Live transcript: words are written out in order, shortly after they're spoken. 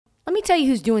me tell you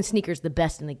who's doing sneakers the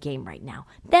best in the game right now.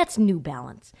 That's New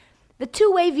Balance. The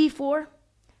two-way V4,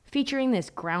 featuring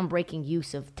this groundbreaking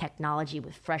use of technology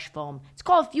with fresh foam. It's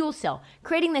called Fuel Cell,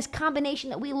 creating this combination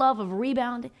that we love of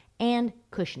rebound and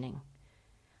cushioning.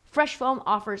 Fresh foam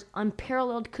offers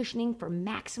unparalleled cushioning for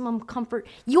maximum comfort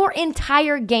your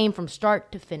entire game from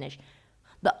start to finish.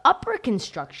 The upper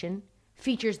construction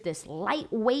features this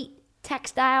lightweight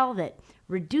textile that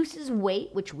reduces weight,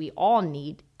 which we all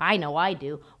need, I know I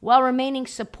do, while remaining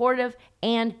supportive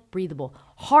and breathable.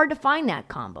 Hard to find that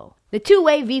combo. The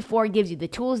two-way V4 gives you the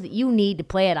tools that you need to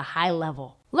play at a high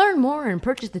level. Learn more and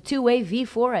purchase the two-way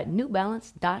V4 at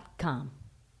newbalance.com.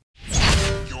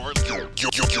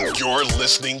 You're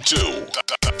listening to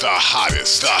the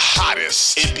hottest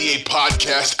NBA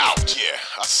podcast out. Yeah,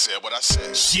 I said what I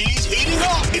said. She's heating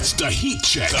up. It's the Heat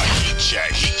Check. The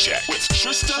Heat Check with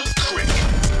Trista Crick.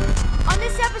 On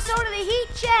this episode of the Heat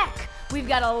Check, we've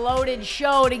got a loaded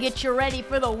show to get you ready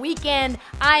for the weekend.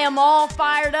 I am all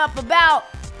fired up about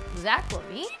Zach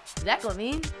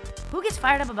Lavine? Who gets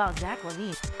fired up about Zach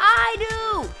Lavine? I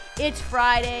do! It's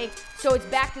Friday, so it's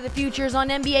Back to the Futures on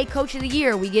NBA Coach of the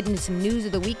Year. We get into some news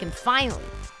of the week, and finally,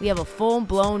 we have a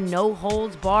full-blown,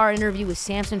 no-holds-bar interview with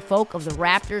Samson Folk of the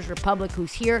Raptors Republic,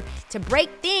 who's here to break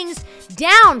things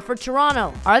down for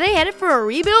Toronto. Are they headed for a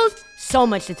rebuild? So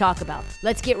much to talk about.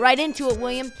 Let's get right into it,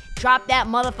 William. Drop that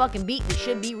motherfucking beat. It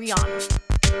should be Rihanna.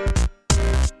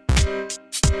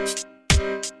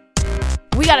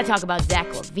 We got to talk about Zach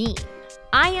Lavine.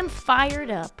 I am fired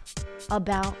up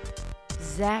about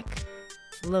Zach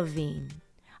Lavine.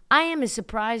 I am as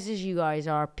surprised as you guys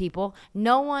are, people.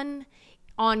 No one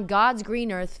on God's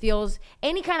green earth feels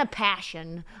any kind of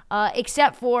passion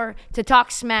except for to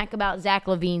talk smack about Zach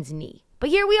Lavine's knee. But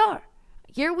here we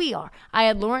are. I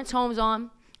had Lawrence Holmes on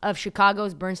of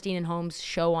Chicago's Bernstein and Holmes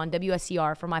show on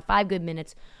WSCR for my 5 Good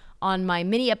Minutes on my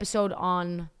mini episode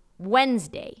on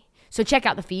Wednesday. So check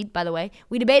out the feed, by the way.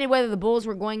 We debated whether the Bulls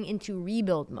were going into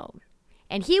rebuild mode.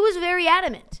 And he was very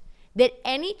adamant that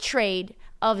any trade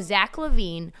of Zach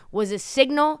Lavine was a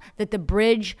signal that the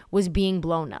bridge was being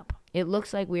blown up. It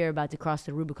looks like we are about to cross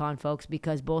the Rubicon, folks,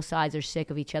 because both sides are sick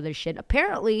of each other's shit.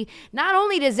 Apparently, not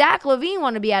only does Zach Lavine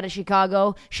want to be out of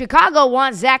Chicago, Chicago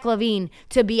wants Zach Lavine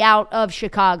to be out of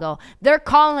Chicago. They're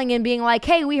calling and being like,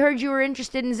 hey, we heard you were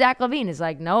interested in Zach Lavine. It's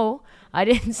like, no, I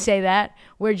didn't say that.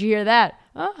 Where'd you hear that?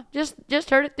 Oh, just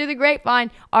heard it through the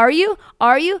grapevine. Are you?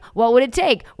 What would it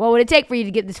take? What would it take for you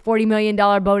to get this $40 million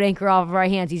boat anchor off of our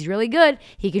hands? He's really good.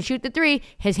 He can shoot the three.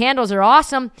 His handles are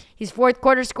awesome. He's fourth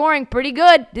quarter scoring, pretty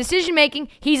good. Decision making,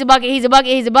 he's a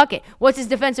bucket. What's his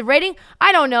defensive rating?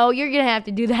 I don't know. You're going to have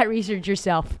to do that research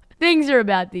yourself. Things are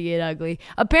about to get ugly.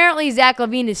 Apparently, Zach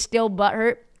Lavine is still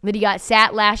butthurt that he got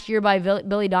sat last year by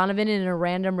Billy Donovan in a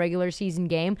random regular season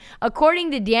game.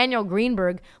 According to Daniel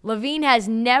Greenberg, Lavine has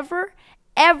never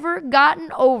ever gotten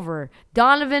over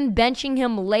Donovan benching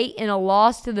him late in a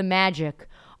loss to the Magic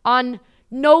on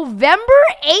November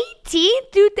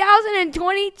 18th,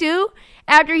 2022,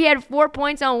 after he had 4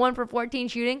 points on 1 for 14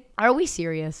 shooting. Are we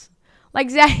serious? Like,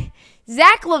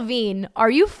 Zach Lavine,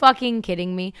 are you fucking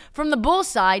kidding me? From the Bulls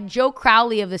side, Joe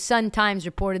Crowley of the Sun-Times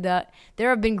reported that there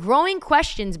have been growing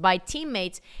questions by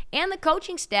teammates and the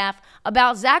coaching staff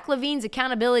about Zach Lavine's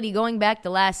accountability going back to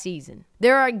last season.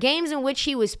 There are games in which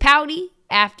he was pouty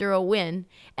after a win,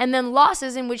 and then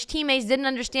losses in which teammates didn't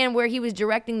understand where he was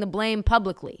directing the blame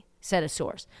publicly, said a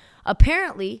source.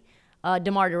 Apparently,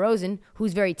 DeMar DeRozan,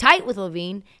 who's very tight with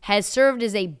Lavine, has served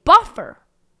as a buffer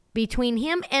between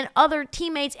him and other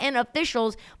teammates and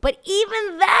officials, but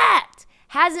even that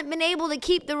hasn't been able to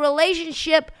keep the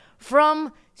relationship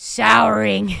from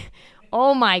souring.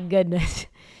 Oh my goodness.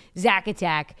 Zach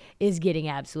Attack is getting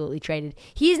absolutely traded.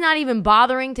 He's not even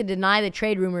bothering to deny the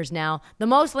trade rumors now. The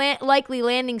most likely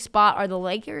landing spot are the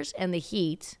Lakers and the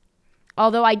Heat,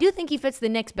 although I do think he fits the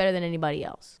Knicks better than anybody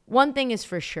else. One thing is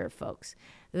for sure, folks.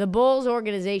 The Bulls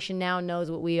organization now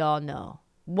knows what we all know.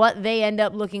 What they end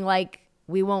up looking like,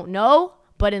 we won't know,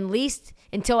 but at least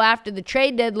until after the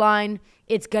trade deadline,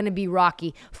 it's going to be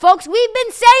rocky. Folks, we've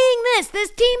been saying this.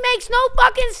 This team makes no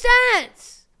fucking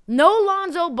sense. No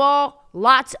Lonzo Ball,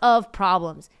 lots of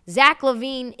problems. Zach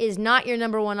Lavine is not your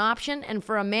number one option, and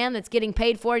for a man that's getting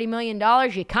paid $40 million,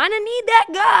 you kind of need that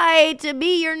guy to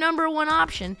be your number one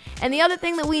option. And the other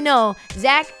thing that we know,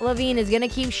 Zach Lavine is going to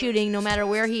keep shooting no matter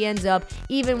where he ends up,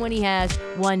 even when he has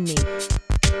one knee.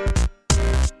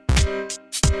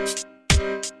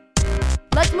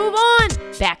 Let's move on.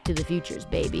 Back to the futures,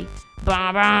 baby.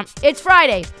 It's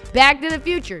Friday. Back to the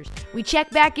futures. We check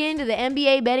back into the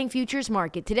NBA betting futures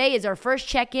market. Today is our first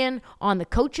check-in on the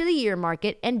Coach of the Year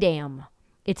market, and damn,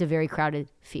 it's a very crowded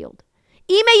field.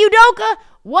 Ime Udoka,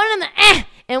 one on the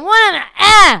and one on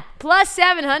the plus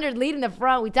 700 leading the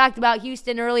front. We talked about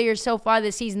Houston earlier. So far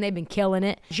this season, they've been killing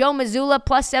it. Joe Mazzulla,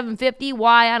 plus 750.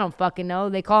 Why? I don't fucking know.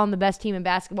 They call him the best team in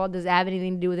basketball. Does it have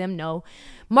anything to do with him? No.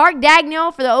 Mark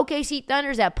Dagnall for the OKC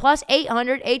Thunders at plus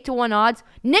 800, 8-1 odds.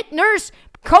 Nick Nurse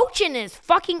coaching his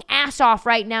fucking ass off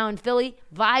right now in Philly.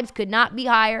 Vibes could not be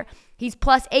higher. He's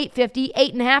plus 850,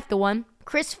 8.5-1.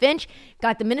 Chris Finch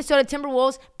got the Minnesota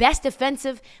Timberwolves best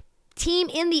defensive team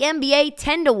in the NBA,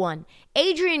 10-1.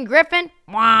 Adrian Griffin,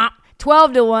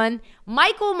 12-1.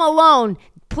 Michael Malone,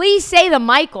 please say the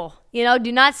Michael.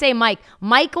 Do not say Mike.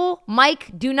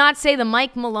 Mike, do not say the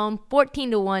Mike Malone,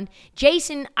 14-1.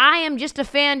 Jason, I am just a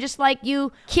fan just like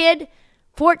you. Kid,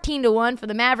 14-1 for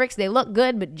the Mavericks. They look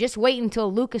good, but just wait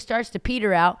until Luka starts to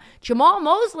peter out. Jamal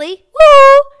Mosley,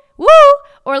 woo!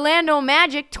 Orlando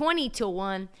Magic,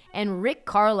 20-1. And Rick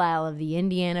Carlisle of the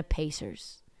Indiana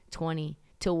Pacers, 20-1.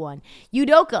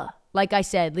 Udoka, like I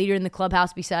said, leader in the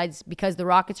clubhouse because the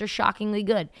Rockets are shockingly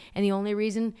good. And the only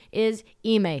reason is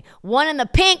Ime. One in the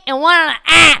pink and one on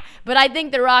the But I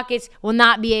think the Rockets will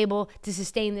not be able to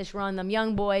sustain this run. Them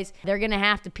young boys, they're going to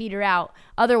have to peter out.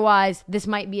 Otherwise, this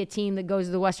might be a team that goes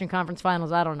to the Western Conference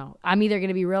Finals. I don't know. I'm either going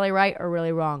to be really right or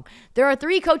really wrong. There are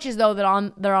 3 coaches, though, that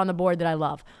are on the board that I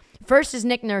love. First is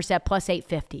Nick Nurse at plus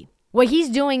 850. What he's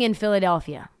doing in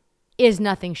Philadelphia is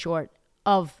nothing short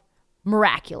of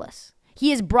miraculous.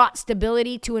 He has brought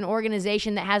stability to an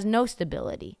organization that has no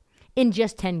stability in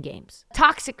just 10 games.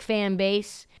 Toxic fan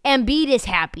base. Embiid is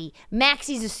happy.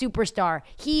 Maxi's a superstar.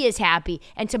 He is happy.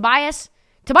 And Tobias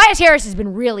Harris has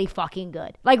been really fucking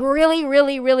good. Like really,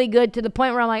 really, really good to the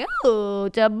point where I'm like, oh,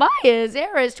 Tobias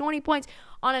Harris, 20 points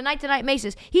on a night-to-night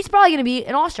basis. He's probably going to be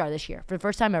an all-star this year for the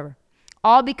first time ever.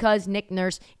 All because Nick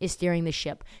Nurse is steering the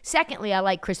ship. Secondly, I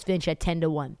like Chris Finch at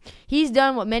 10-1. He's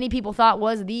done what many people thought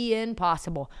was the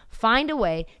impossible. Find a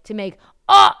way to make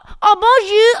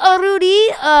bonjour, Rudy,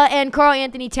 and Karl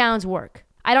Anthony Towns work.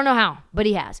 I don't know how, but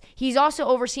he has. He's also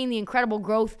overseen the incredible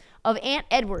growth of Ant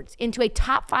Edwards into a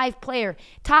top 5 player,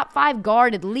 top 5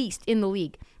 guard at least in the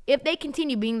league. If they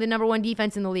continue being the number 1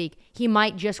 defense in the league, he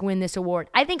might just win this award.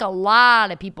 I think a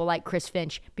lot of people like Chris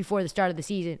Finch before the start of the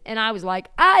season, and I was like,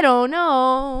 I don't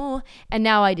know. And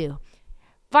now I do.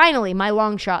 Finally, my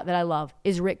long shot that I love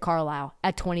is Rick Carlisle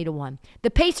at 20-1.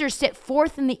 The Pacers sit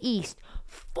 4th in the East.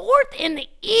 4th in the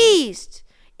East!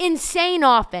 Insane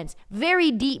offense.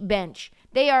 Very deep bench.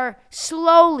 They are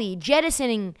slowly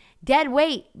jettisoning dead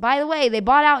weight. By the way, they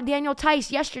bought out Daniel Tice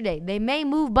yesterday. They may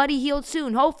move Buddy Hield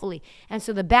soon, hopefully. And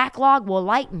so the backlog will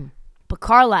lighten. But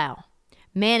Carlisle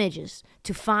manages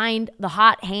to find the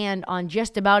hot hand on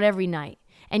just about every night.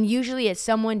 And usually it's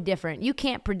someone different. You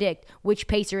can't predict which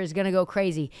Pacer is going to go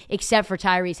crazy, except for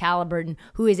Tyrese Halliburton,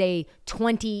 who is a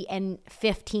 20 and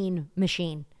 15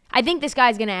 machine. I think this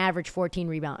guy's going to average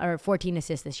 14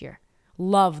 assists this year.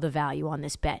 Love the value on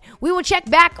this bet. We will check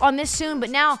back on this soon,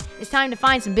 but now it's time to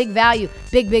find some big value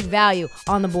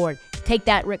on the board. Take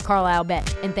that Rick Carlisle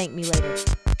bet and thank me later.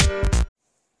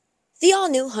 The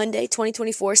all-new Hyundai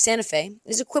 2024 Santa Fe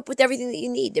is equipped with everything that you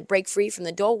need to break free from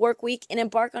the dull work week and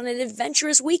embark on an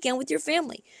adventurous weekend with your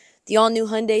family. The all-new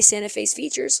Hyundai Santa Fe's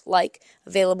features, like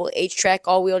available H-Track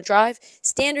all-wheel drive,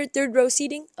 standard third-row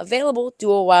seating, available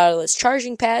dual wireless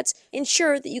charging pads,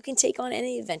 ensure that you can take on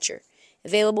any adventure.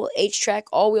 Available H-Track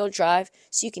all-wheel drive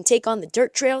so you can take on the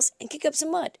dirt trails and kick up some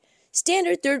mud.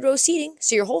 Standard third-row seating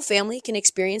so your whole family can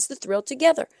experience the thrill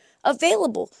together.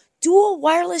 Available dual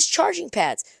wireless charging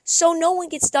pads so no one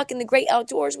gets stuck in the great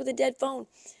outdoors with a dead phone.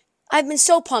 I've been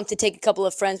so pumped to take a couple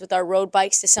of friends with our road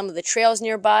bikes to some of the trails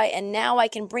nearby, and now I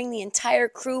can bring the entire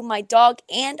crew, my dog,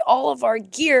 and all of our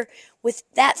gear with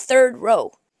that third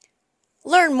row.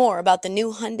 Learn more about the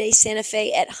new Hyundai Santa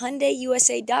Fe at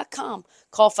HyundaiUSA.com.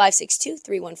 Call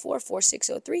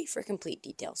 562-314-4603 for complete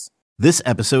details. This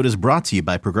episode is brought to you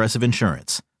by Progressive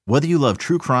Insurance. Whether you love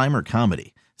true crime or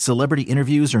comedy, celebrity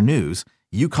interviews or news,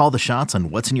 you call the shots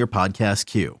on what's in your podcast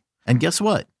queue. And guess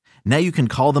what? Now you can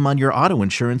call them on your auto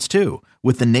insurance too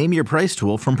with the Name Your Price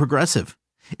tool from Progressive.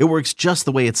 It works just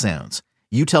the way it sounds.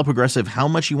 You tell Progressive how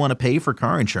much you want to pay for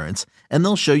car insurance, and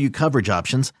they'll show you coverage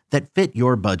options that fit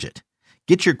your budget.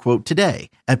 Get your quote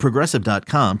today at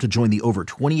Progressive.com to join the over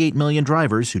 28 million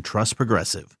drivers who trust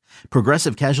Progressive.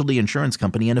 Progressive Casualty Insurance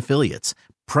Company and Affiliates.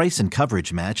 Price and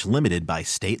coverage match limited by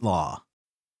state law.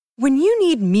 When you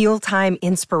need mealtime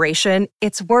inspiration,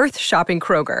 it's worth shopping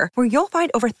Kroger, where you'll find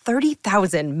over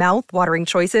 30,000 mouth-watering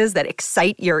choices that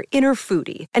excite your inner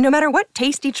foodie. And no matter what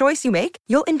tasty choice you make,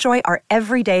 you'll enjoy our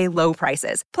everyday low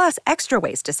prices, plus extra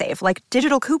ways to save, like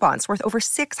digital coupons worth over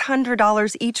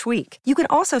 $600 each week. You can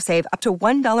also save up to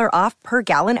 $1 off per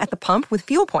gallon at the pump with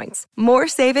fuel points. More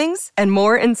savings and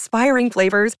more inspiring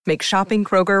flavors make shopping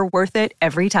Kroger worth it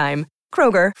every time.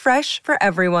 Kroger, fresh for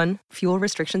everyone. Fuel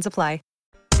restrictions apply.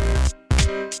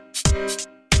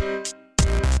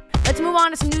 Let's move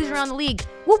on to some news around the league.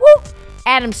 Woo woo!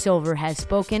 Adam Silver has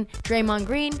spoken. Draymond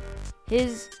Green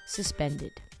is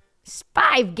suspended.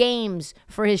 5 games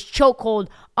for his chokehold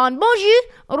on Bonjour,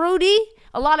 Rudy.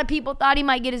 A lot of people thought he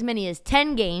might get as many as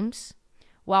 10 games,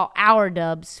 while our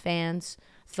Dubs fans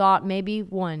thought maybe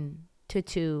 1 to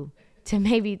 2 to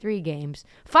maybe 3 games.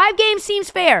 5 games seems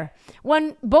fair.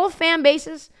 When both fan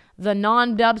bases, the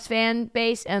non-Dubs fan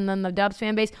base and then the Dubs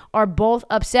fan base, are both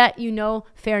upset, you know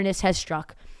fairness has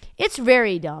struck. It's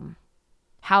very dumb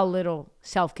how little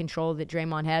self-control that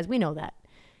Draymond has. We know that.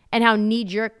 And how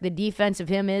knee-jerk the defense of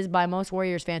him is by most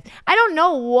Warriors fans. I don't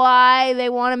know why they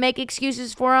want to make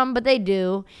excuses for him, but they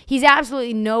do. He's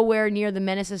absolutely nowhere near the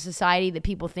menace of society that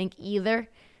people think either.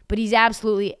 But he's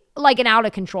absolutely like an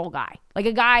out-of-control guy. Like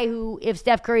a guy who, if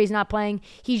Steph Curry's not playing,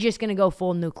 he's just going to go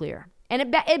full nuclear. And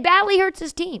it badly hurts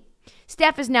his team.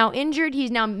 Steph is now injured.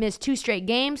 He's now missed 2 straight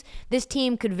games. This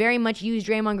team could very much use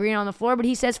Draymond Green on the floor, but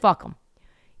he says fuck him.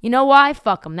 You know why?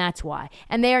 Fuck him. That's why.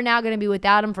 And they are now going to be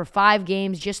without him for 5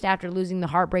 games just after losing the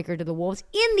heartbreaker to the Wolves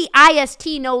in the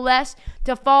IST, no less,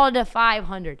 to fall to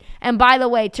 500. And by the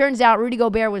way, turns out Rudy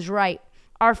Gobert was right.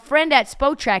 Our friend at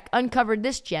Spotrac uncovered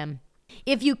this gem.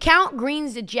 If you count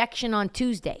Green's ejection on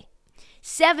Tuesday,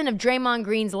 7 of Draymond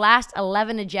Green's last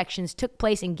 11 ejections took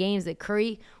place in games that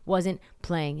Curry wasn't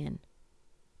playing in.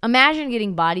 Imagine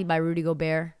getting bodied by Rudy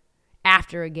Gobert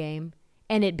after a game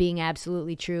and it being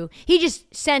absolutely true. He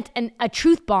just sent a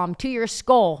truth bomb to your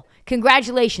skull.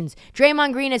 Congratulations.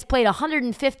 Draymond Green has played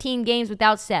 115 games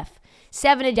without Steph.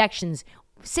 7 ejections,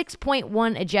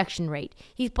 6.1 ejection rate.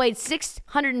 He's played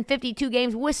 652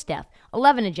 games with Steph.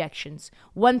 11 ejections,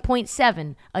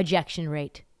 1.7 ejection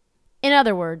rate. In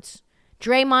other words,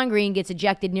 Draymond Green gets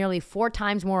ejected nearly 4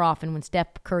 times more often when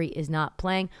Steph Curry is not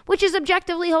playing, which is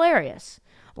objectively hilarious.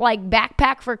 Like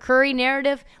backpack for Curry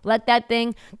narrative, let that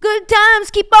thing, good times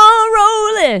keep on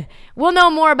rolling. We'll know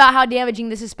more about how damaging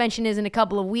the suspension is in a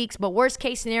couple of weeks, but worst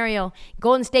case scenario,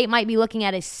 Golden State might be looking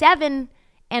at a 7-11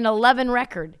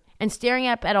 record and staring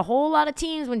up at a whole lot of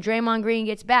teams when Draymond Green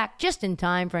gets back just in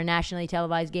time for nationally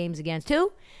televised games against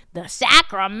who? The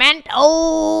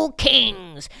Sacramento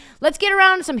Kings. Let's get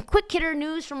around to some quick hitter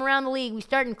news from around the league. We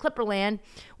start in Clipperland,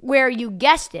 where you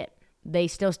guessed it, they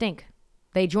still stink.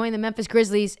 They joined the Memphis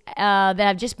Grizzlies that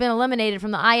have just been eliminated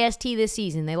from the IST this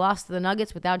season. They lost to the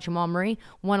Nuggets without Jamal Murray,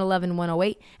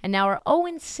 111-108, and now are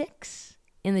 0-6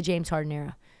 in the James Harden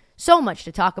era. So much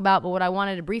to talk about, but what I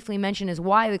wanted to briefly mention is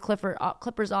why the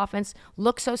Clippers offense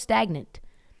looks so stagnant.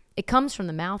 It comes from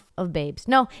the mouth of Babes.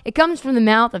 No, it comes from the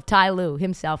mouth of Ty Lue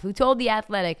himself, who told The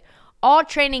Athletic, all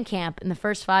training camp in the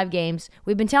first 5 games,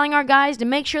 we've been telling our guys to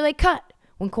make sure they cut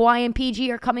when Kawhi and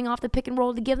PG are coming off the pick and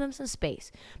roll to give them some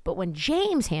space. But when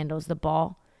James handles the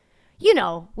ball, you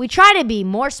know, we try to be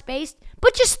more spaced,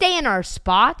 but just stay in our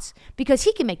spots because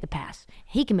he can make the pass.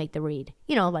 He can make the read.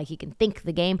 You know, like he can think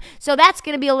the game. So that's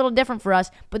going to be a little different for us,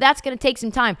 but that's going to take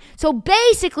some time. So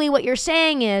basically what you're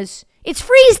saying is it's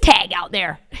freeze tag out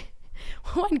there.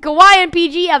 When Kawhi and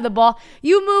PG have the ball,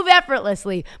 you move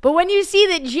effortlessly. But when you see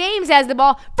that James has the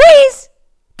ball, freeze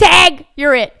tag,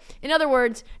 you're it. In other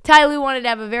words, Ty Lue wanted to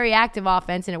have a very active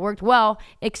offense, and it worked well,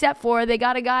 except for they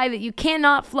got a guy that you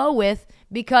cannot flow with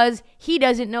because he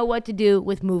doesn't know what to do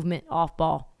with movement off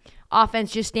ball.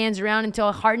 Offense just stands around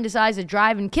until Harden decides to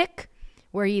drive and kick,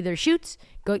 where he either shoots,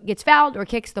 gets fouled, or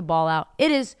kicks the ball out. It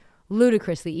is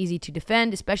ludicrously easy to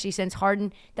defend, especially since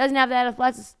Harden doesn't have that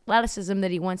athleticism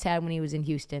that he once had when he was in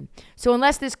Houston. So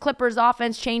unless this Clippers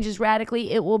offense changes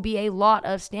radically, it will be a lot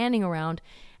of standing around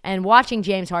and watching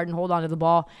James Harden hold onto the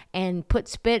ball and put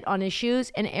spit on his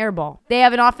shoes and airball. They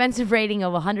have an offensive rating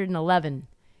of 111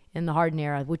 in the Harden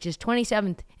era, which is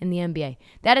 27th in the NBA.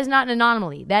 That is not an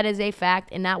anomaly. That is a fact,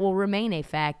 and that will remain a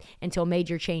fact until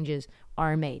major changes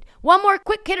are made. One more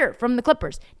quick hitter from the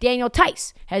Clippers. Daniel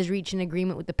Tice has reached an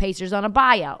agreement with the Pacers on a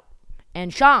buyout,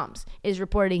 and Shams is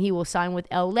reporting he will sign with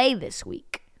LA this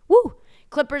week. Woo!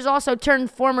 Clippers also turned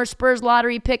former Spurs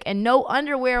lottery pick and no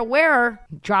underwear wearer,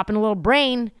 dropping a little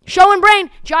brain, showing brain,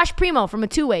 Josh Primo from a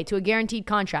 2-way to a guaranteed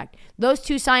contract. Those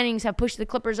 2 signings have pushed the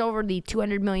Clippers over the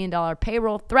 $200 million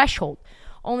payroll threshold.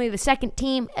 Only the second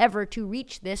team ever to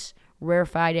reach this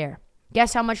rarefied air.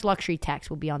 Guess how much luxury tax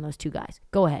will be on those two guys.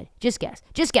 Go ahead. Just guess.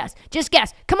 Just guess. Just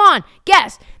guess. Come on.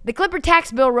 Guess. The Clipper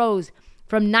tax bill rose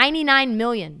from $99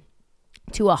 million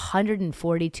to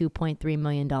 $142.3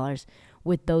 million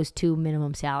with those two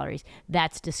minimum salaries.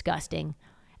 That's disgusting.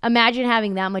 Imagine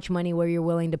having that much money where you're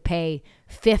willing to pay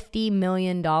 $50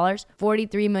 million,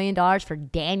 $43 million for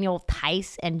Daniel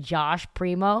Tice and Josh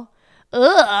Primo.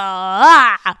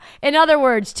 Ugh. In other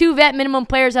words, two vet minimum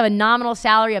players have a nominal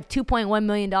salary of $2.1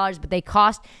 million, but they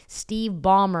cost Steve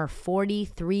Ballmer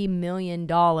 $43 million.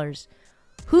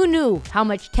 Who knew how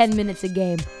much 10 minutes a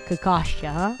game could cost you,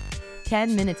 huh?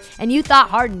 10 minutes. And you thought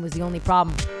Harden was the only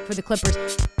problem for the Clippers.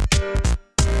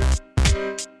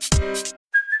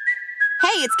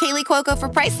 Hey, it's Kaylee Cuoco for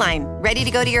Priceline. Ready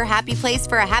to go to your happy place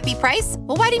for a happy price?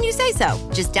 Well, why didn't you say so?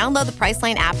 Just download the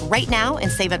Priceline app right now and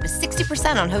save up to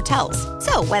 60% on hotels.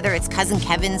 So whether it's Cousin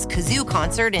Kevin's Kazoo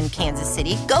Concert in Kansas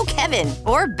City, go Kevin,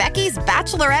 or Becky's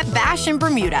Bachelorette Bash in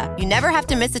Bermuda, you never have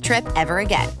to miss a trip ever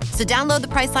again. So download the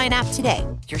Priceline app today.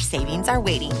 Your savings are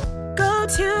waiting. Go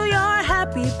to your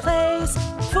happy place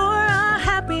for a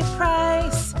happy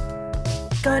price.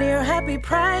 Go to your happy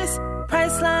price,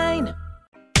 Priceline.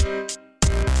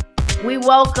 We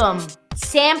welcome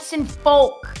Samson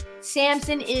Folk.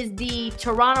 Samson is the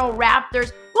Toronto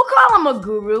Raptors. We'll call him a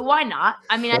guru. Why not?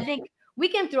 I mean, I think we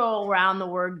can throw around the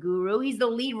word guru. He's the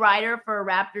lead writer for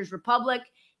Raptors Republic.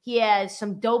 He has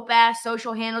some dope-ass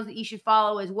social handles that you should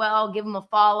follow as well. Give him a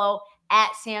follow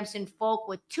at Samson Folk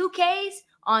with 2 Ks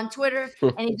on Twitter.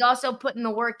 And he's also putting the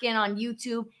work in on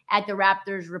YouTube at the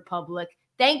Raptors Republic.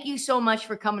 Thank you so much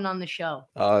for coming on the show.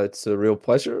 It's a real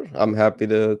pleasure. I'm happy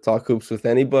to talk hoops with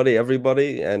anybody,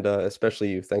 everybody, and especially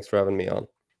you. Thanks for having me on.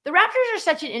 The Raptors are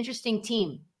such an interesting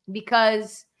team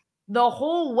because the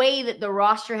whole way that the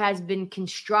roster has been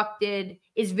constructed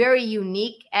is very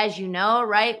unique, as you know,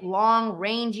 right? Long,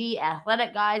 rangy,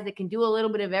 athletic guys that can do a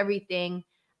little bit of everything.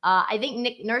 I think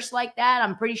Nick Nurse liked that.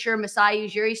 I'm pretty sure Masai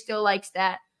Ujiri still likes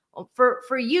that.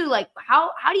 For you, like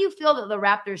how do you feel that the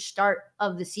Raptors' start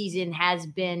of the season has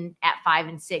been at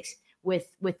 5-6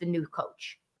 with the new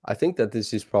coach? I think that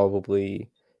this is probably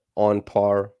on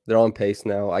par. They're on pace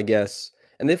now, I guess.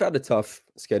 And they've had a tough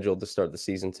schedule to start the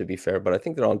season, to be fair, but I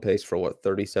think they're on pace for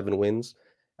 37 wins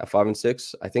at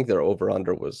 5-6. I think their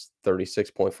over-under was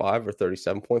 36.5 or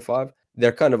 37.5.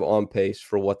 They're kind of on pace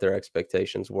for what their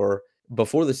expectations were.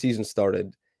 Before the season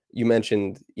started, you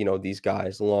mentioned, these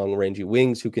guys, long, rangy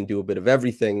wings who can do a bit of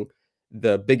everything.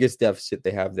 The biggest deficit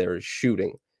they have there is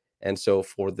shooting. And so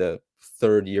for the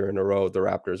third year in a row, the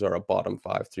Raptors are a bottom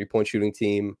 5 3-point shooting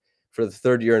team. For the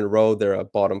third year in a row, they're a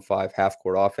bottom 5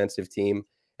 half-court offensive team.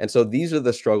 And so these are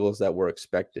the struggles that were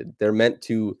expected. They're meant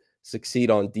to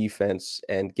succeed on defense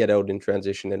and get out in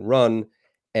transition and run.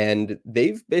 And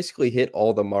they've basically hit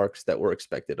all the marks that were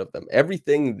expected of them.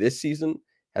 Everything this season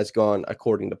has gone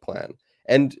according to plan.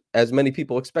 And as many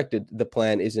people expected, the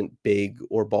plan isn't big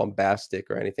or bombastic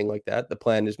or anything like that. The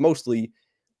plan is mostly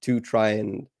to try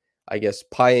and, I guess,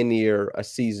 pioneer a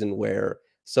season where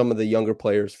some of the younger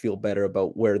players feel better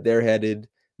about where they're headed.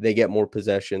 They get more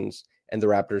possessions, and the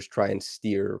Raptors try and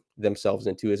steer themselves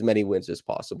into as many wins as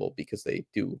possible because they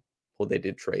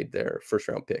did trade their first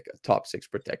round pick, a top 6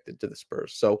 protected, to the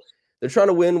Spurs. So they're trying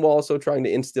to win while also trying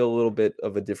to instill a little bit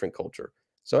of a different culture.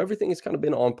 So everything has kind of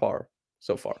been on par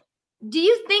so far. Do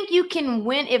you think you can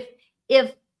win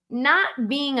if not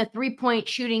being a 3-point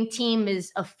shooting team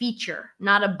is a feature,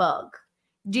 not a bug?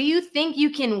 Do you think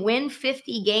you can win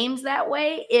 50 games that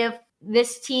way if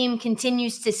this team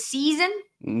continues to season?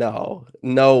 No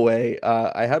way.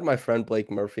 I had my friend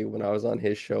Blake Murphy, when I was on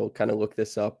his show, kind of look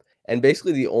this up. And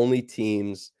basically the only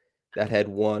teams that had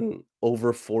won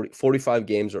over 45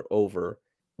 games or over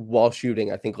while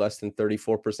shooting, I think, less than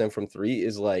 34% from 3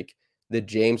 is like the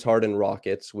James Harden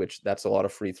Rockets, which that's a lot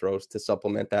of free throws to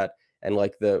supplement that, and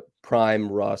like the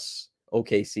prime Russ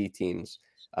OKC teams.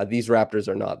 These Raptors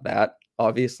are not that.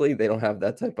 Obviously, they don't have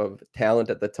that type of talent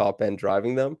at the top end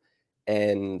driving them.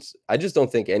 And I just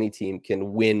don't think any team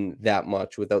can win that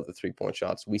much without the 3-point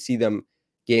shots. We see them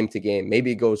game to game.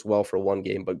 Maybe it goes well for one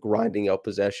game, but grinding out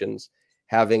possessions,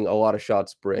 having a lot of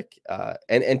shots brick.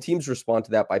 And teams respond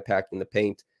to that by packing the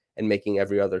paint and making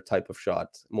every other type of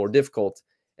shot more difficult.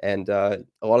 And a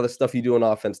lot of the stuff you do on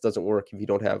offense doesn't work if you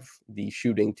don't have the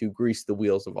shooting to grease the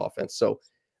wheels of offense. So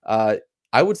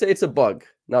I would say it's a bug,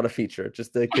 not a feature,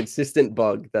 just a consistent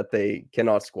bug that they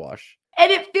cannot squash. And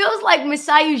it feels like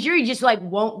Masai Ujiri just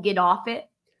won't get off it,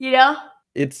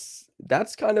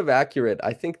 That's kind of accurate.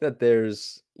 I think that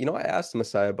there's, I asked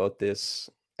Masai about this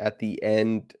at the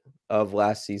end of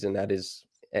last season at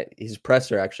his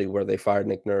presser, actually, where they fired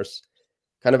Nick Nurse,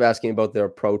 kind of asking about their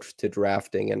approach to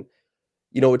drafting. And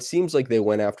it seems like they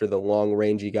went after the long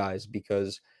rangy guys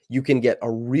because you can get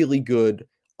a really good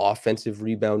offensive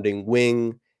rebounding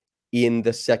wing in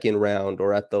the second round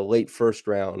or at the late first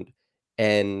round,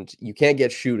 and you can't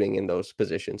get shooting in those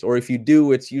positions. Or if you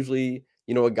do, it's usually,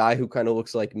 a guy who kind of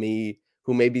looks like me,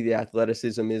 who maybe the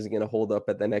athleticism isn't going to hold up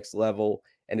at the next level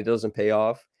and it doesn't pay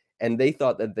off. And they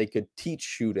thought that they could teach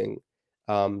shooting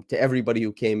to everybody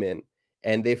who came in.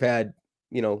 And they've had,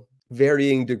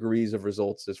 varying degrees of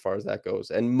results as far as that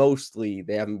goes. And mostly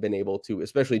they haven't been able to,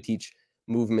 especially teach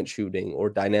movement shooting or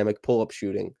dynamic pull up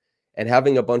shooting. And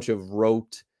having a bunch of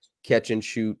rote catch and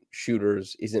shoot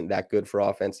shooters isn't that good for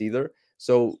offense either.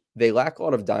 So they lack a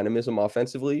lot of dynamism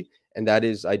offensively. And that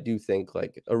is, I do think,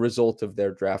 like a result of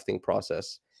their drafting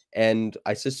process. And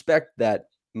I suspect that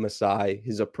Masai,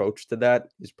 his approach to that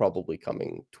is probably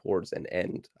coming towards an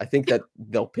end. I think that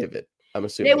they'll pivot. I'm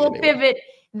assuming They will anyway. pivot.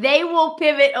 They will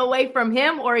pivot away from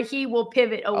him, or he will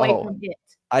pivot away from it.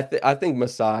 I think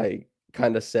Masai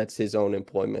kind of sets his own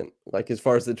employment, like as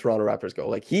far as the Toronto Raptors go.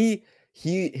 Like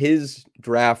his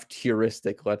draft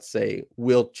heuristic, let's say,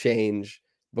 will change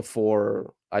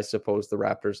before I suppose the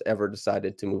Raptors ever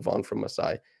decided to move on from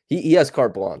Masai. He has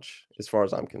carte blanche as far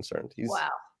as I'm concerned.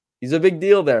 He's a big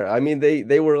deal there. I mean,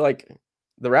 they were like,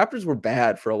 the Raptors were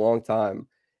bad for a long time.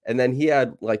 And then he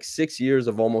had like 6 years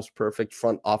of almost perfect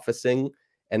front officing,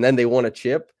 and then they won a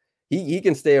chip. He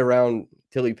can stay around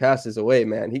till he passes away,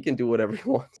 man. He can do whatever he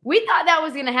wants. We thought that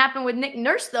was going to happen with Nick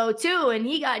Nurse, though, too, and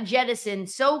he got jettisoned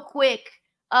so quick.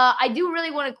 I do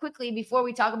really want to quickly, before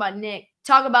we talk about Nick,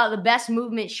 talk about the best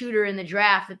movement shooter in the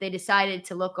draft that they decided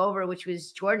to look over, which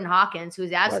was Jordan Hawkins, who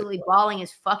is absolutely balling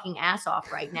his fucking ass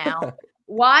off right now.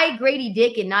 Why Grady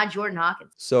Dick and not Jordan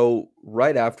Hawkins? So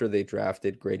right after they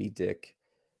drafted Grady Dick,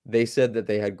 they said that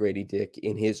they had Grady Dick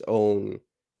in his own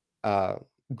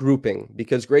grouping,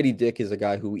 because Grady Dick is a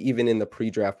guy who, even in the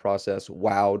pre-draft process,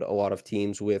 wowed a lot of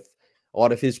teams with a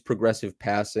lot of his progressive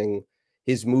passing,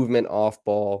 his movement off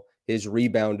ball, his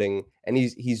rebounding, and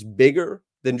he's bigger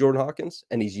than Jordan Hawkins,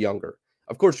 and he's younger.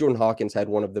 Of course, Jordan Hawkins had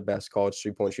one of the best college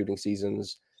three-point shooting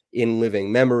seasons in living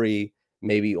memory.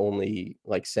 Maybe only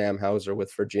like Sam Hauser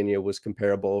with Virginia was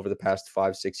comparable over the past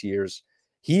 5-6 years.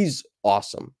 He's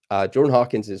awesome. Jordan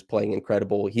Hawkins is playing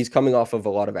incredible. He's coming off of a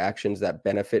lot of actions that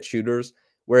benefit shooters,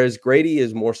 whereas Grady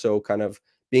is more so kind of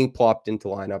being plopped into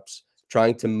lineups,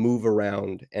 trying to move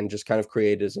around and just kind of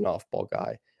create as an off-ball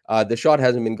guy. The shot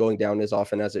hasn't been going down as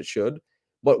often as it should,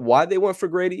 but why they went for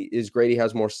Grady is Grady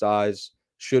has more size,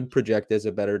 should project as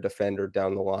a better defender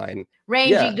down the line.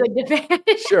 Rangy, good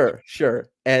defender. Sure.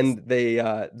 And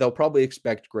they'll probably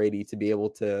expect Grady to be able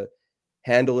to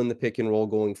handle in the pick and roll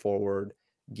going forward,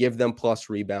 give them plus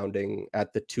rebounding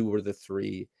at the 2 or the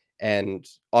 3, and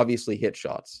obviously hit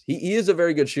shots. He is a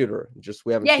very good shooter. Just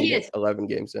we haven't seen it 11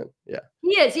 games in. Yeah.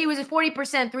 He is. He was a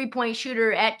 40% three-point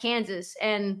shooter at Kansas.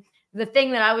 And the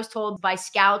thing that I was told by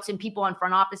scouts and people on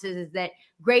front offices is that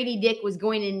Grady Dick was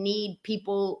going to need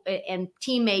people and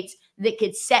teammates that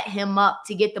could set him up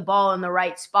to get the ball in the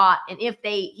right spot. And if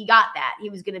he got that, he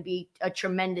was going to be a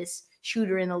tremendous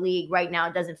shooter in the league. Right now,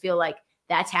 it doesn't feel like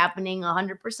that's happening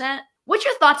 100%. What's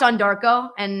your thoughts on Darko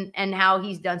and how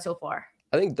he's done so far?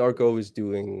 I think Darko is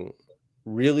doing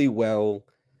really well,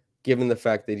 given the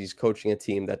fact that he's coaching a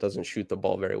team that doesn't shoot the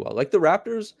ball very well. Like the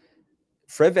Raptors,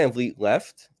 Fred VanVleet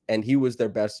left, and he was their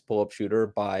best pull-up shooter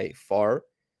by far.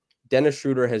 Dennis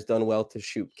Schroeder has done well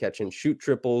to catch and shoot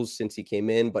triples since he came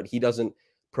in, but he doesn't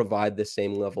provide the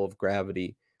same level of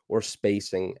gravity or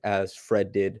spacing as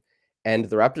Fred did. And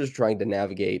the Raptors are trying to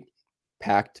navigate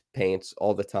packed paints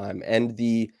all the time. And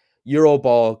the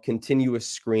Euroball continuous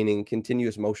screening,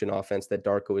 continuous motion offense that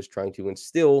Darko is trying to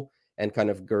instill, and kind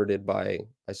of girded by,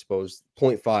 I suppose,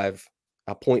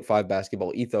 0.5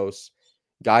 basketball ethos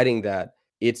guiding that,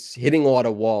 it's hitting a lot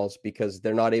of walls because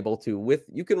they're not able to,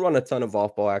 you can run a ton of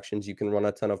off ball actions, you can run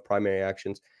a ton of primary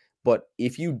actions, but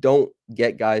if you don't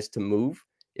get guys to move,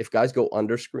 if guys go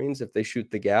under screens, if they shoot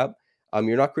the gap,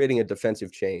 you're not creating a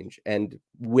defensive change. And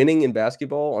winning in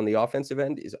basketball on the offensive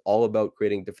end is all about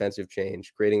creating defensive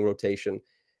change, creating rotation,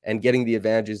 and getting the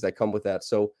advantages that come with that.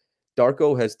 So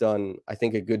Darko has done, I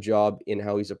think, a good job in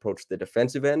how he's approached the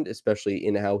defensive end, especially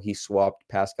in how he swapped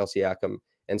Pascal Siakam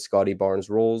and Scotty Barnes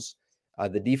roles.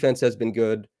 The defense has been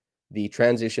good. The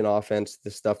transition offense,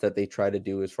 the stuff that they try to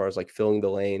do as far as like filling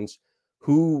the lanes,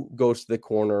 who goes to the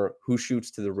corner, who shoots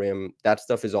to the rim, that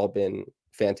stuff has all been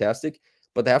fantastic.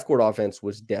 But the half-court offense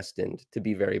was destined to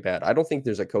be very bad. I don't think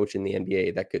there's a coach in the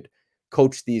NBA that could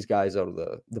coach these guys out of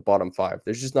the bottom 5.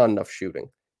 There's just not enough shooting,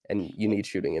 and you need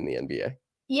shooting in the NBA.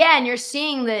 Yeah, and you're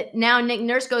seeing that now Nick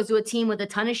Nurse goes to a team with a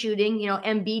ton of shooting. You know,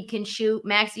 Embiid can shoot,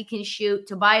 Maxey can shoot,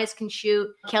 Tobias can shoot,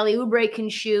 Kelly Oubre can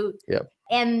shoot. Yeah.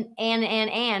 And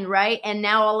right. And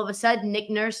now all of a sudden, Nick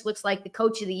Nurse looks like the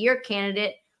coach of the year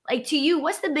candidate. Like, to you,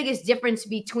 what's the biggest difference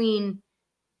between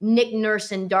Nick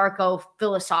Nurse and Darko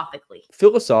philosophically?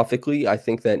 Philosophically, I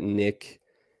think that Nick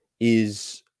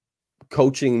is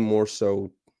coaching more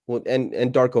so. Well, and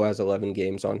Darko has 11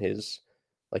 games on his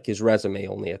resume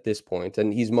only at this point,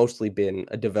 and he's mostly been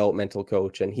a developmental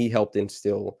coach, and he helped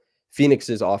instill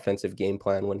Phoenix's offensive game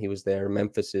plan when he was there,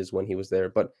 Memphis's when he was there.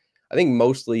 But I think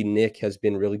mostly Nick has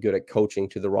been really good at coaching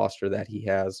to the roster that he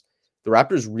has. The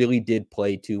Raptors really did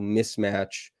play to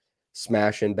mismatch,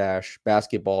 smash and bash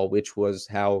basketball, which was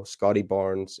how Scotty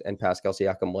Barnes and Pascal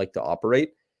Siakam like to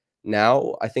operate.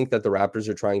 Now, I think that the Raptors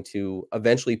are trying to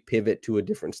eventually pivot to a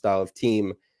different style of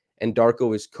team, and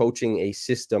Darko is coaching a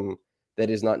system that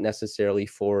is not necessarily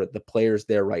for the players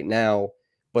there right now,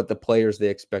 but the players they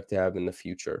expect to have in the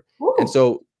future. Ooh. And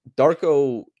so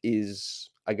Darko is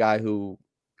a guy who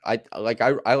I like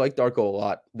Darko a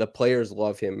lot. The players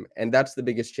love him, and that's the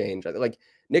biggest change. Like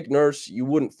Nick Nurse, you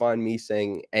wouldn't find me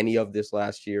saying any of this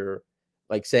last year,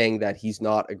 like saying that he's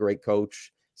not a great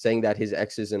coach, saying that his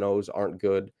X's and O's aren't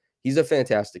good. He's a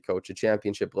fantastic coach, a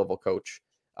championship level coach.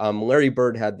 Larry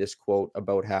Bird had this quote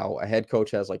about how a head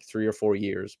coach has like 3 or 4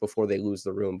 years before they lose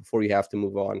the room, before you have to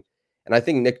move on. And I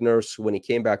think Nick Nurse, when he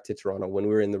came back to Toronto, when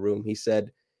we were in the room, he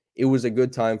said it was a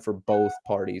good time for both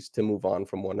parties to move on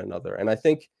from one another. And I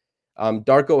think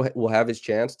Darko will have his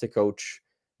chance to coach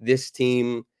this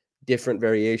team, different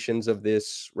variations of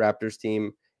this Raptors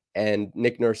team. And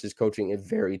Nick Nurse is coaching a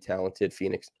very talented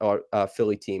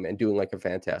Philly team and doing like a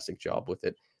fantastic job with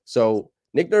it. So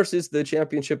Nick Nurse is the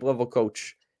championship level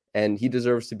coach, and he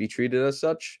deserves to be treated as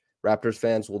such. Raptors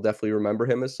fans will definitely remember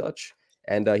him as such.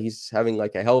 And he's having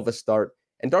like a hell of a start.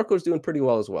 And Darko's doing pretty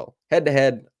well as well. Head to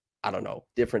head, I don't know,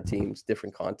 different teams,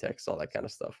 different contexts, all that kind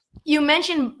of stuff. You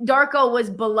mentioned Darko was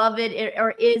beloved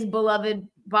or is beloved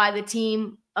by the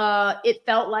team. It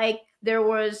felt like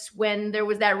when there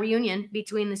was that reunion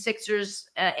between the Sixers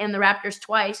and the Raptors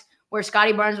twice, where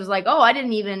Scotty Barnes was like, "Oh, I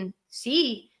didn't even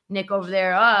see Nick over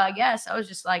there. I guess I was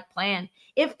just like playing."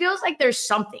 It feels like there's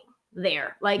something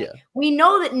there. Like, we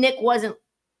know that Nick wasn't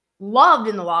loved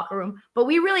in the locker room, but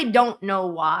we really don't know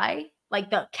why. Like,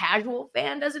 the casual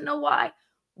fan doesn't know why.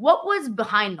 What was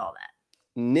behind all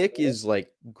that? Nick is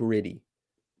like gritty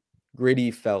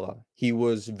fella. He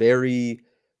was very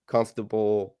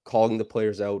comfortable calling the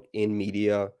players out in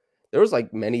media. There was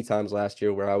like many times last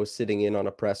year where I was sitting in on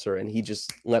a presser and he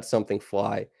just let something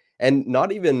fly. And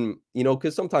not even,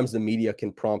 because sometimes the media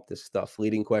can prompt this stuff,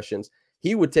 leading questions.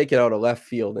 He would take it out of left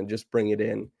field and just bring it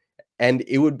in. And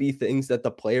it would be things that the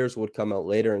players would come out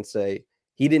later and say,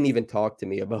 he didn't even talk to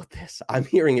me about this. I'm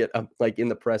hearing it like in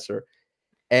the presser.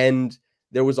 And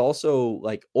there was also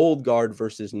like old guard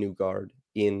versus new guard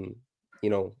in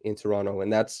Toronto.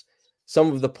 And that's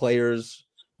some of the players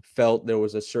felt there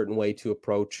was a certain way to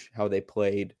approach how they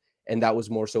played. And that was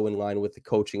more so in line with the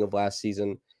coaching of last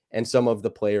season. And some of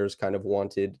the players kind of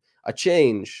wanted a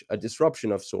change, a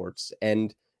disruption of sorts.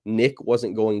 And Nick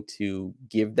wasn't going to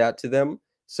give that to them.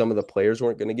 Some of the players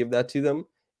weren't going to give that to them.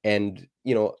 And,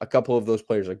 a couple of those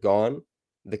players are gone.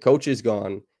 The coach is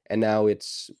gone. And now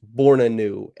it's born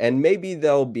anew. And maybe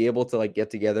they'll be able to like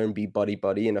get together and be buddy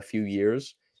in a few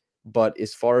years. But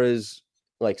as far as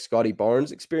like Scotty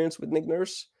Barnes' experience with Nick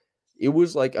Nurse, it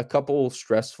was like a couple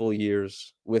stressful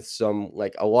years with some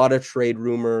like a lot of trade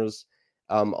rumors,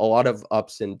 a lot of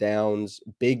ups and downs,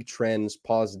 big trends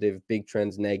positive, big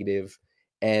trends negative.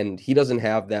 And he doesn't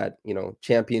have that,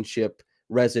 championship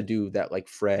residue that like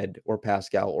Fred or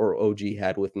Pascal or OG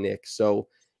had with Nick. So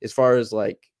as far as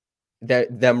like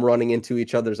them running into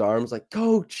each other's arms, like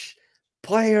coach,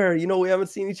 player, we haven't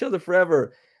seen each other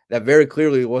forever. That very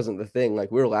clearly wasn't the thing.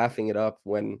 Like we were laughing it up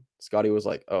when Scotty was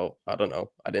like, "Oh, I don't know.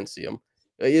 I didn't see him."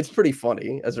 It's pretty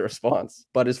funny as a response.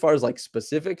 But as far as like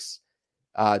specifics,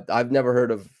 I've never heard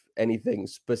of anything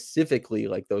specifically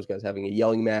like those guys having a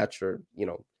yelling match or,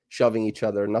 shoving each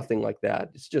other, nothing like that.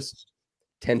 It's just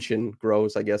tension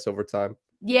grows, I guess, over time.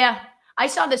 Yeah. I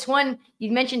saw this one you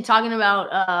mentioned talking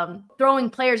about throwing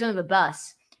players under the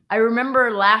bus. I remember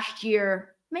last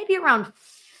year, maybe around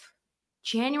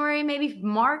January, maybe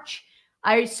March,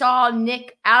 I saw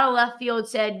Nick out of left field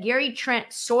said Gary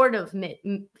Trent sort of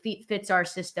fits our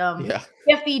system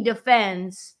if he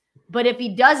defends, but if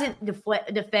he doesn't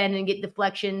defend and get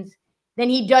deflections, then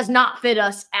he does not fit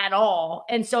us at all.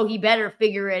 And so he better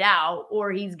figure it out or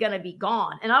he's going to be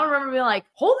gone. And I remember being like,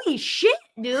 holy shit,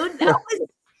 dude, that was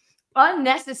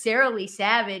unnecessarily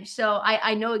savage. So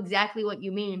I know exactly what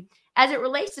you mean. as it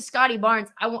relates to Scotty Barnes,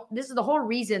 this is the whole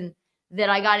reason that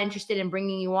I got interested in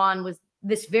bringing you on, was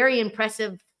this very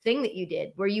impressive thing that you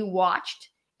did where you watched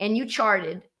and you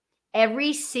charted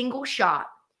every single shot,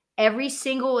 every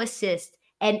single assist,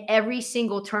 and every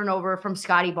single turnover from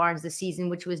Scotty Barnes this season,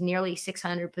 which was nearly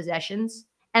 600 possessions.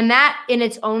 And that in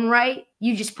its own right,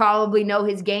 you just probably know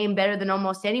his game better than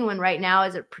almost anyone right now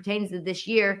as it pertains to this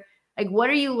year. Like, what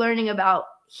are you learning about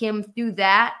him through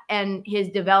that and his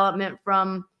development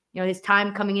from, his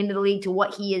time coming into the league to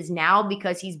what he is now?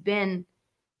 Because he's been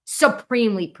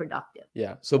supremely productive.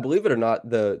 Yeah. So believe it or not,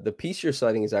 the piece you're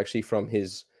citing is actually from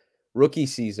his rookie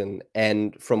season.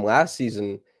 And from last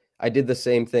season, I did the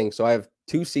same thing. So I have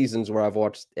 2 seasons where I've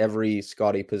watched every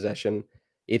Scotty possession.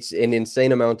 It's an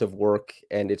insane amount of work,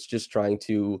 and it's just trying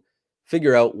to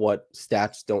figure out what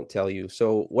stats don't tell you.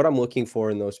 So what I'm looking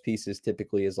for in those pieces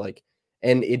typically is like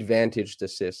an advantaged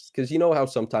assist. Because you know how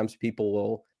sometimes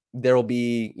there'll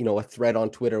be, a thread on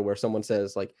Twitter where someone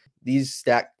says like these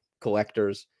stat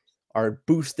collectors are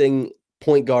boosting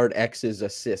point guard X's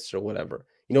assists or whatever.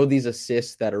 These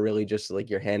assists that are really just like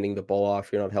you're handing the ball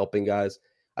off, you're not helping guys.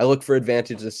 I look for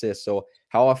advantage assists. So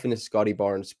how often is Scotty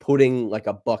Barnes putting like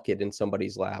a bucket in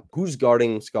somebody's lap? Who's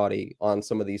guarding Scotty on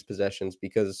some of these possessions?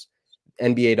 Because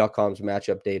NBA.com's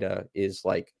matchup data is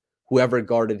like whoever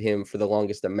guarded him for the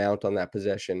longest amount on that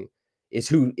possession is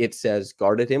who it says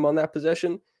guarded him on that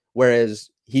possession. Whereas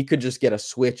he could just get a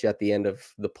switch at the end of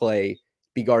the play,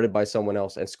 be guarded by someone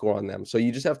else, and score on them. So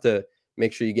you just have to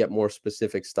make sure you get more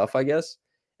specific stuff, I guess.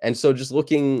 And so just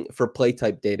looking for play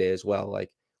type data as well,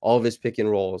 like all of his pick and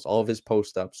rolls, all of his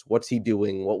post ups, what's he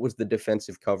doing? What was the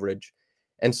defensive coverage?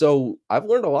 And so I've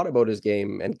learned a lot about his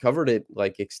game and covered it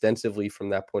like extensively from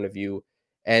that point of view.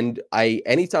 And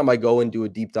anytime I go and do a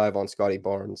deep dive on Scotty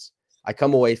Barnes, I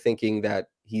come away thinking that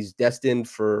he's destined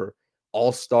for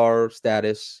all-star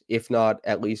status, if not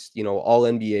at least, all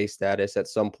NBA status at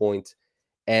some point.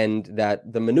 And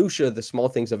that the minutia, the small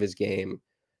things of his game,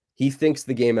 he thinks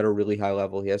the game at a really high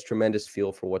level. He has tremendous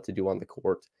feel for what to do on the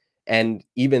court. And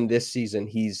even this season,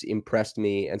 he's impressed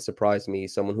me and surprised me,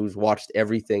 someone who's watched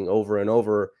everything over and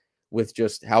over, with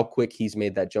just how quick he's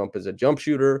made that jump as a jump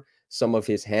shooter, some of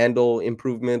his handle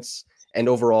improvements, and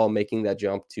overall making that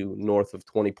jump to north of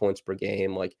 20 points per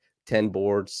game, like 10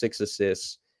 boards, 6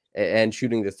 assists, and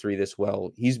shooting the 3 this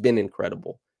well. He's been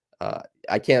incredible.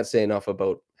 I can't say enough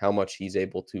about how much he's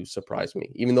able to surprise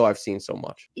me, even though I've seen so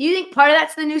much. You think part of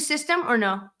that's the new system or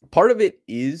no? Part of it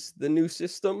is the new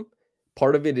system.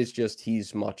 Part of it is just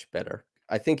he's much better.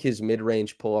 I think his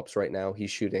mid-range pull-ups right now,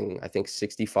 he's shooting, I think,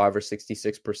 65 or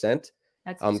 66%.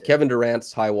 Kevin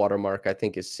Durant's high water mark, I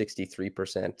think, is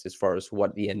 63% as far as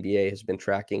what the NBA has been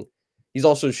tracking. He's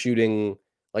also shooting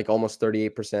like almost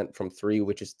 38% from 3,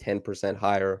 which is 10%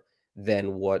 higher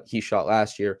than what he shot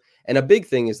last year. And a big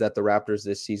thing is that the Raptors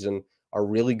this season are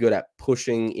really good at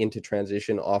pushing into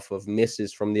transition off of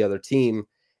misses from the other team.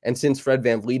 And since Fred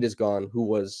VanVleet is gone,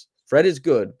 Fred is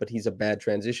good, but he's a bad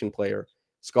transition player.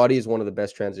 Scotty is one of the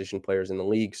best transition players in the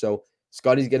league. So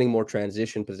Scotty's getting more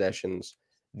transition possessions.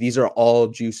 These are all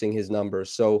juicing his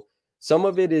numbers. So some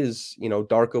of it is,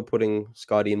 Darko putting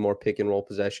Scotty in more pick and roll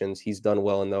possessions. He's done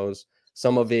well in those.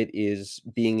 Some of it is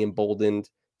being emboldened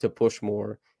to push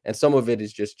more. And some of it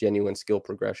is just genuine skill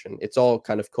progression. It's all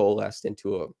kind of coalesced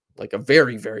into a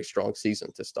very, very strong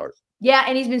season to start. Yeah,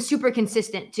 and he's been super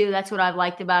consistent too. That's what I've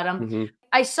liked about him. Mm-hmm.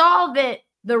 I saw that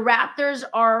the Raptors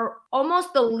are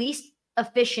almost the least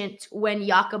efficient when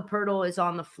Jakob Poeltl is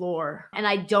on the floor. And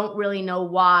I don't really know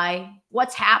why.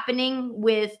 What's happening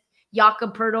with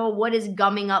Jakob Poeltl? What is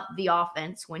gumming up the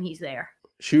offense when he's there?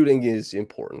 Shooting is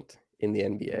important in the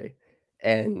NBA.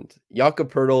 And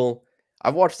Jakob Poeltl,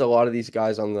 I've watched a lot of these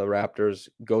guys on the Raptors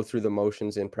go through the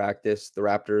motions in practice. The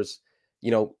Raptors,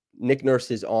 Nick Nurse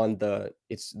is on the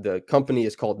company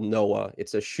is called NOAA.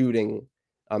 It's a shooting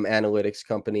analytics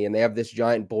company. And they have this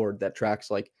giant board that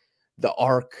tracks like the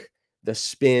arc, the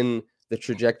spin, the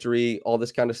trajectory, all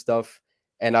this kind of stuff.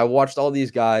 And I watched all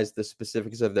these guys, the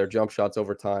specifics of their jump shots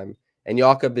over time. And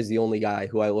Jakob is the only guy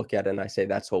who I look at and I say,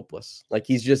 that's hopeless. Like,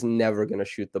 he's just never going to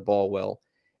shoot the ball well.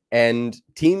 And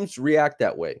teams react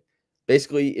that way.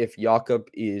 Basically, if Jakob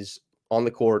is on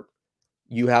the court,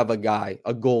 you have a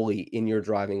goalie in your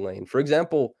driving lane. For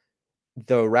example,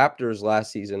 the Raptors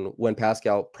last season,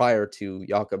 prior to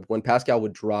Jakob, when Pascal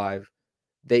would drive,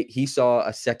 he saw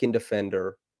a second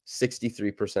defender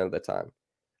 63% of the time.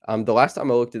 The last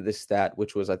time I looked at this stat,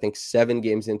 which was, I think, 7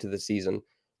 games into the season,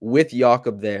 with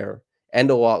Jakob there and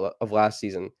a lot of last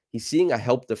season, he's seeing a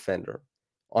help defender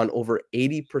on over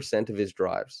 80% of his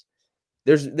drives.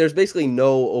 There's basically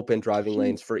no open driving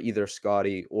lanes for either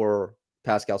Scotty or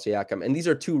Pascal Siakam. And these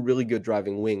are 2 really good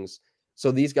driving wings.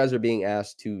 So these guys are being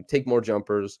asked to take more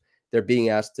jumpers. They're being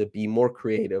asked to be more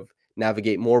creative,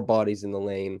 navigate more bodies in the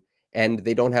lane, and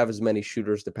they don't have as many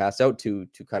shooters to pass out to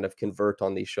kind of convert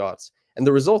on these shots. And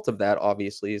the result of that,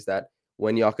 obviously, is that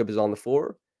when Jakob is on the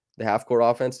floor, the half-court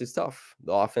offense is tough.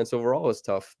 The offense overall is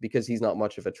tough because he's not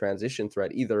much of a transition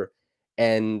threat either.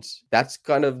 And that's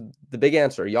kind of the big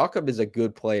answer. Jakob is a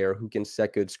good player who can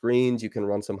set good screens. You can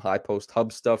run some high post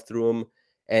hub stuff through him,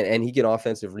 and he can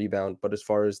offensive rebound. But as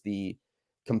far as the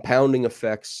compounding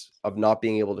effects of not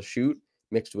being able to shoot,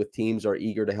 mixed with teams are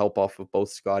eager to help off of both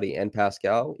Scotty and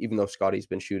Pascal, even though Scotty's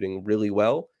been shooting really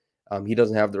well, he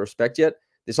doesn't have the respect yet.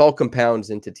 This all compounds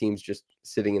into teams just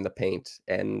sitting in the paint,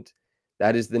 and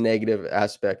that is the negative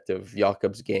aspect of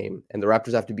Jakob's game. And the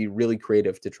Raptors have to be really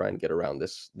creative to try and get around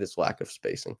this lack of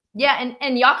spacing. Yeah,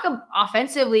 and Jakob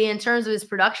offensively, in terms of his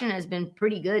production, has been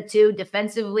pretty good too.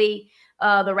 Defensively,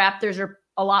 the Raptors are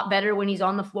a lot better when he's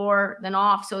on the floor than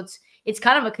off. So it's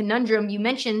kind of a conundrum. You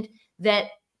mentioned that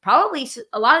probably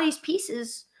a lot of these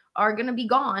pieces are going to be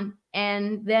gone,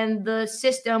 and then the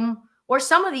system or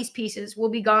some of these pieces will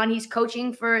be gone. He's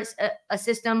coaching for a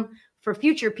system for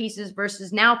future pieces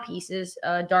versus now pieces.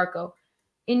 Darko,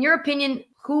 in your opinion,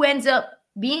 who ends up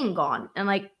being gone, and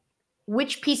like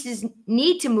which pieces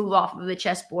need to move off of the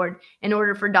chessboard in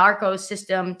order for Darko's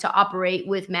system to operate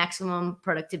with maximum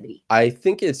productivity? I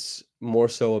think it's more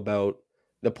so about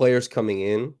the players coming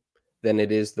in than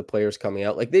it is the players coming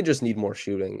out. Like, they just need more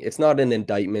shooting. It's not an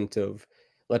indictment of,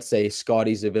 let's say,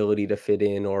 Scotty's ability to fit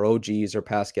in or OG's or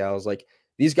Pascal's. Like,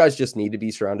 these guys just need to be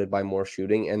surrounded by more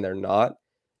shooting, and they're not.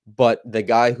 But the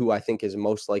guy who I think is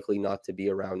most likely not to be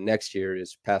around next year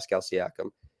is Pascal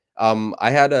Siakam. I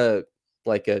had a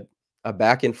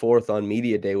back and forth on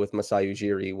media day with Masai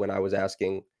Ujiri when I was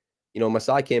asking,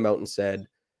 Masai came out and said,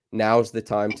 now's the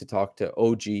time to talk to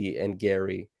OG and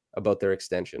Gary about their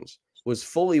extensions. Was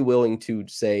fully willing to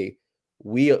say,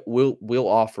 we'll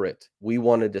offer it. We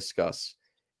want to discuss.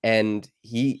 And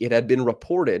it had been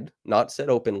reported, not said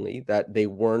openly, that they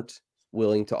weren't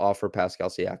willing to offer Pascal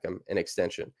Siakam an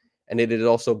extension. And it had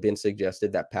also been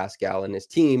suggested that Pascal and his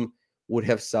team would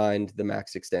have signed the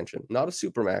max extension, not a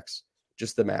super max,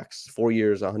 just the max, 4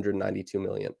 years, 192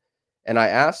 million. And I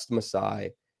asked Masai,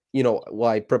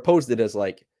 I proposed it as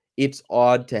like, it's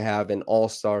odd to have an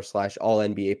all-star / all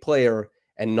NBA player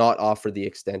and not offer the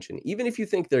extension. Even if you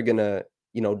think they're going to,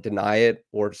 deny it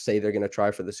or say they're going to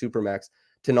try for the supermax,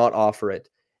 to not offer it.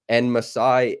 And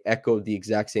Masai echoed the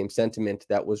exact same sentiment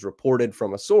that was reported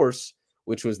from a source,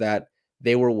 which was that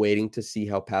they were waiting to see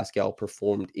how Pascal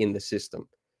performed in the system.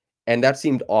 And that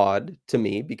seemed odd to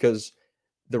me because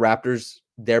the Raptors,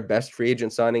 their best free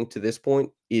agent signing to this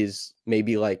point is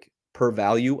maybe like per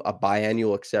value, a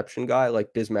biannual exception guy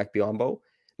like Bismack Biyombo.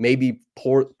 Maybe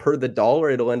per the dollar,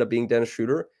 it'll end up being Dennis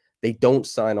Schroeder. They don't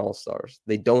sign all-stars.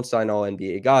 They don't sign all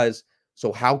NBA guys.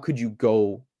 So how could you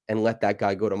go and let that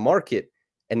guy go to market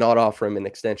and not offer him an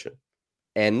extension?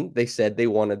 And they said they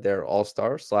wanted their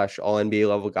all-star / all NBA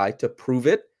level guy to prove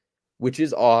it, which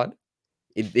is odd.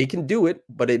 They can do it,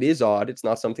 but it is odd. It's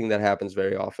not something that happens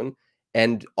very often.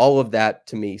 And all of that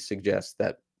to me suggests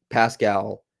that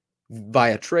Pascal,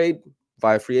 via trade,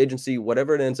 via free agency,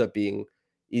 whatever it ends up being,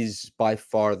 is by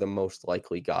far the most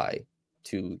likely guy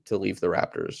to leave the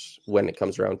Raptors when it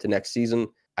comes around to next season.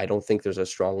 I don't think there's a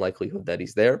strong likelihood that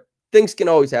he's there. Things can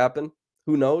always happen.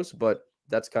 Who knows? But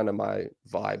that's kind of my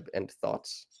vibe and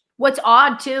thoughts. What's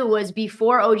odd too was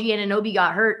before OG Anunoby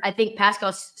got hurt, I think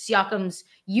Pascal Siakam's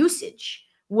usage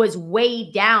was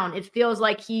way down. It feels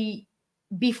like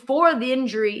before the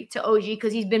injury to OG,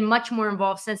 because he's been much more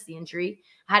involved since the injury,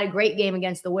 had a great game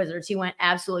against the Wizards. He went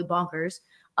absolutely bonkers.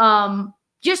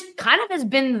 Just kind of has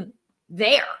been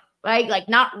there, right? Like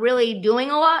not really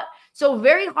doing a lot. So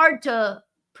very hard to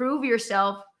prove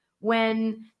yourself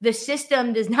when the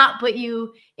system does not put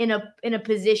you in a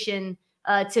position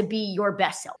to be your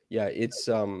best self. Yeah, it's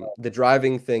the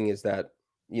driving thing is that,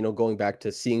 going back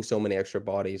to seeing so many extra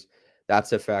bodies,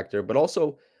 that's a factor. But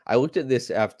also, I looked at this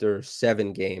after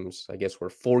 7 games. I guess we're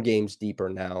 4 games deeper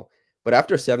now. But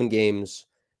after 7 games,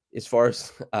 as far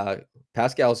as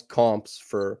Pascal's comps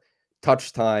for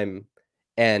touch time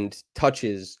and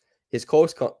touches, his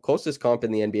closest comp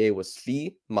in the NBA was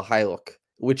Svi Mihailuk,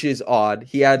 which is odd.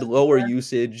 He had lower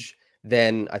usage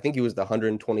than, I think he was the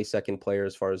 122nd player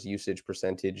as far as usage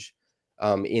percentage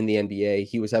in the NBA.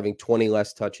 He was having 20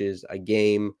 less touches a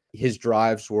game. His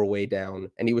drives were way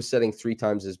down, and he was setting 3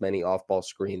 times as many off-ball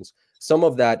screens. Some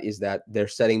of that is that they're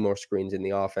setting more screens in the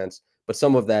offense, but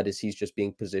some of that is he's just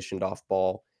being positioned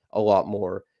off-ball a lot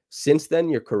more. Since then,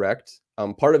 you're correct.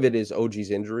 Part of it is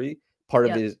OG's injury. Part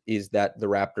of it is that the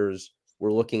Raptors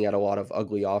were looking at a lot of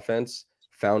ugly offense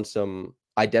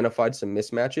identified some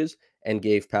mismatches and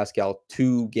gave Pascal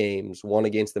 2 games, one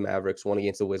against the Mavericks, one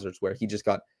against the Wizards, where he just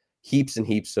got heaps and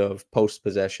heaps of post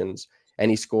possessions. And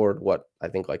he scored I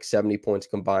think like 70 points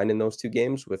combined in those 2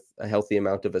 games with a healthy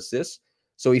amount of assists.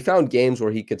 So he found games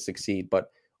where he could succeed.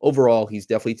 But overall, he's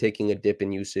definitely taking a dip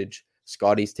in usage.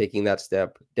 Scotty's taking that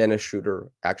step. Dennis Schroeder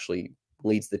actually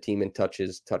leads the team in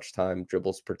touches, touch time,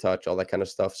 dribbles per touch, all that kind of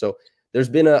stuff. So there's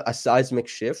been a seismic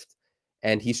shift,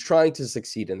 and he's trying to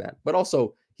succeed in that. But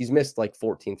also, he's missed like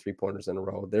 14 3-pointers in a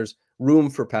row. There's room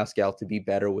for Pascal to be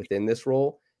better within this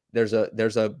role. There's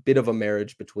a bit of a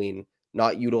marriage between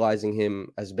not utilizing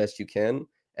him as best you can,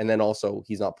 and then also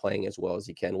he's not playing as well as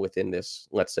he can within this,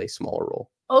 let's say, smaller role.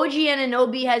 OG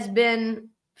Anunoby has been,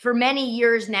 for many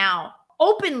years now,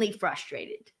 openly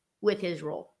frustrated with his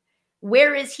role.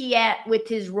 Where is he at with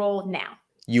his role now?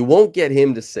 You won't get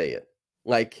him to say it.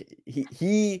 Like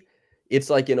he it's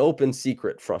like an open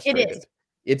secret frustrated. It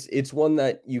is. It's one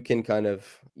that you can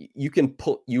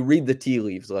you read the tea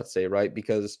leaves, let's say, right?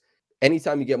 Because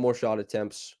anytime you get more shot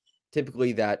attempts,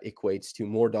 typically that equates to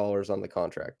more dollars on the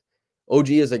contract. OG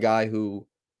is a guy who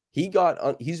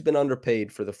he's been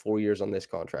underpaid for the 4 years on this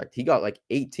contract. He got like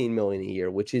 18 million a year,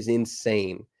 which is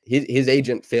insane. His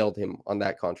agent failed him on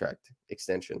that contract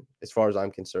extension, as far as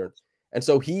I'm concerned. And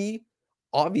so he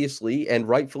obviously, and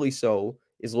rightfully so,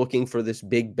 is looking for this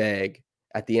big bag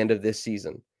at the end of this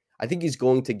season. I think he's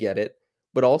going to get it,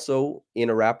 but also in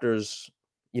a Raptors,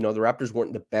 the Raptors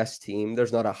weren't the best team.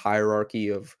 There's not a hierarchy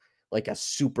of like a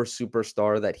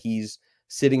superstar that he's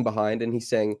sitting behind, and he's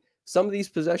saying some of these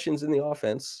possessions in the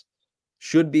offense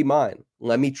should be mine.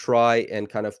 Let me try and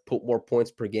kind of put more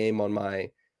points per game on my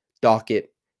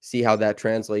docket, see how that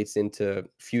translates into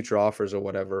future offers or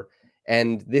whatever.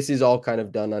 And this is all kind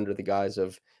of done under the guise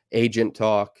of agent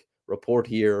talk, report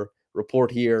here,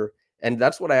 report here. And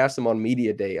that's what I asked him on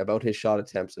media day about his shot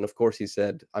attempts. And of course he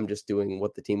said, I'm just doing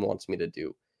what the team wants me to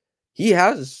do. He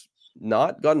has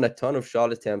not gotten a ton of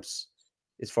shot attempts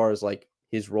as far as like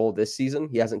his role this season.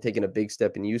 He hasn't taken a big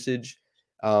step in usage.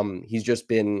 He's just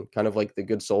been kind of like the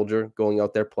good soldier going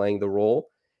out there playing the role.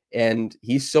 And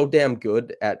he's so damn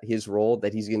good at his role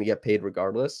that he's going to get paid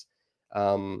regardless.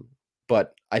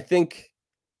 But I think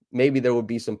maybe there would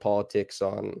be some politics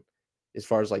on as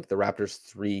far as like the Raptors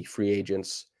 3 free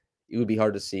agents. It would be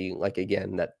hard to see like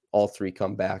again that all 3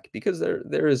 come back because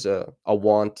there is a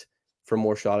want for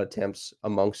more shot attempts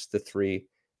amongst the 3.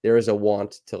 There is a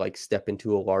want to like step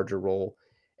into a larger role.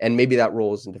 And maybe that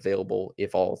role isn't available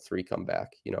if all 3 come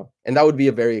back, and that would be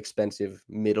a very expensive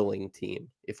middling team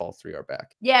if all 3 are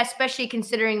back. Yeah, especially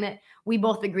considering that we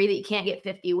both agree that you can't get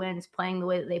 50 wins playing the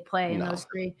way that they play. And those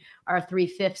 3 are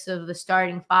 3/5 of the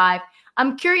starting 5.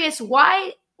 I'm curious,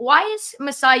 why is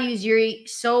Masai Ujiri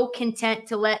so content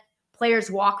to let players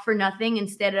walk for nothing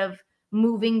instead of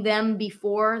moving them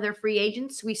before they're free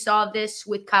agents? We saw this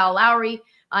with Kyle Lowry.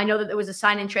 I know that there was a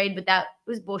sign and trade, but that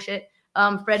was bullshit.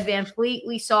 Fred VanVleet,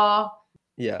 we saw.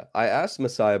 Yeah, I asked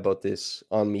Masai about this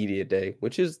on media day,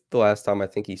 which is the last time I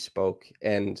think he spoke.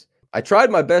 And I tried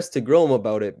my best to grill him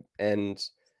about it. And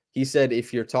he said,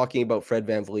 if you're talking about Fred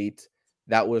VanVleet,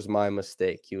 that was my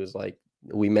mistake. He was like,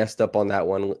 we messed up on that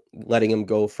one, letting him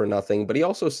go for nothing. But he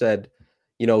also said,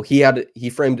 he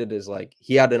framed it as like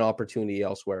he had an opportunity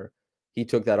elsewhere. He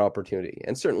took that opportunity.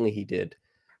 And certainly he did.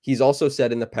 He's also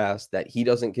said in the past that he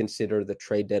doesn't consider the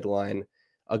trade deadline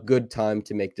a good time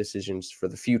to make decisions for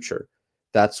the future.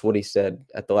 That's what he said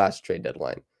at the last trade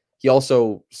deadline. He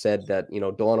also said that,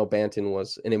 Delano Banton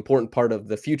was an important part of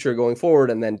the future going forward.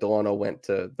 And then Delano went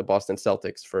to the Boston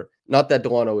Celtics not that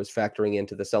Delano is factoring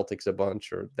into the Celtics a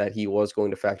bunch or that he was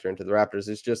going to factor into the Raptors.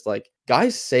 It's just like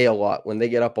guys say a lot when they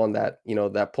get up on that,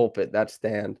 that pulpit, that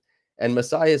stand. And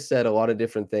Masai has said a lot of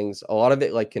different things. A lot of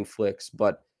it like conflicts,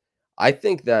 but I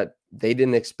think that they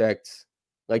didn't expect,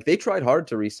 like they tried hard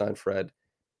to re-sign Fred.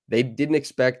 They didn't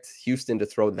expect Houston to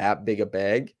throw that big a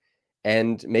bag.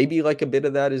 And maybe like a bit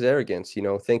of that is arrogance,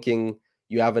 thinking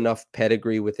you have enough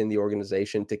pedigree within the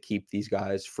organization to keep these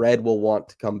guys. Fred will want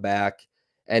to come back.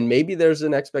 And maybe there's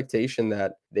an expectation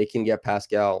that they can get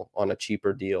Pascal on a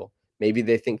cheaper deal. Maybe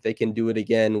they think they can do it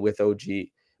again with OG.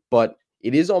 But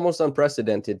it is almost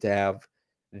unprecedented to have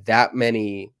that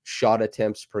many shot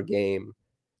attempts per game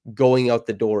going out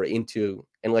the door into.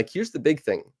 And like, here's the big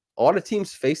thing. A lot of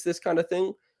teams face this kind of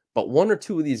thing. But 1 or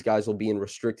 2 of these guys will be in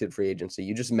restricted free agency.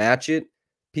 You just match it,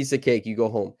 piece of cake, you go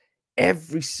home.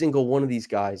 Every single one of these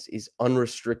guys is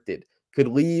unrestricted, could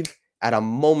leave at a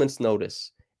moment's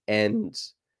notice. And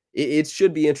it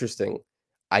should be interesting.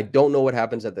 I don't know what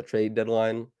happens at the trade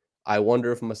deadline. I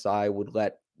wonder if Masai would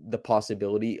let the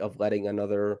possibility of letting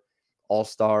another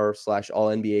all-star /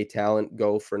 all-NBA talent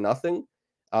go for nothing.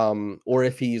 or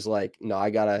if he's like, no, I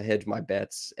got to hedge my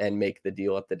bets and make the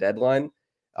deal at the deadline.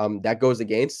 That goes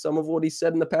against some of what he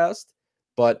said in the past,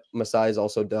 but Masai has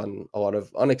also done a lot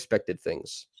of unexpected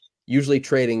things, usually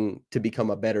trading to become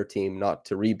a better team, not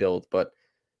to rebuild, but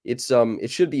it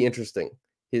should be interesting.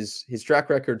 His track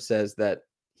record says that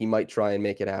he might try and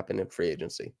make it happen in free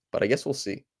agency, but I guess we'll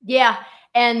see. Yeah,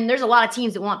 and there's a lot of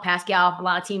teams that want Pascal, a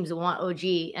lot of teams that want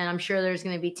OG, and I'm sure there's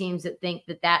going to be teams that think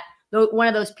that one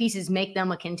of those pieces make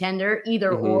them a contender,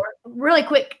 either or. Really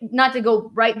quick, not to go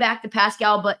right back to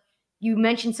Pascal, but you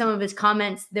mentioned some of his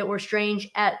comments that were strange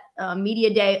at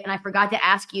media day, and I forgot to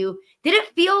ask you, did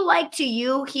it feel like to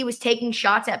you he was taking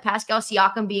shots at Pascal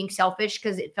Siakam being selfish?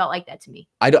 Because it felt like that to me.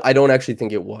 I don't actually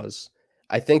think it was.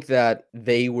 I think that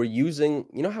they were using,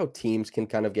 you know how teams can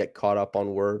kind of get caught up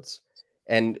on words,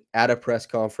 and at a press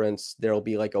conference, there'll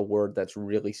be like a word that's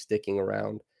really sticking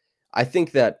around. I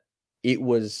think that it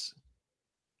was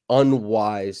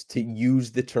unwise to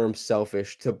use the term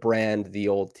selfish to brand the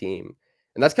old team.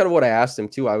 And that's kind of what I asked him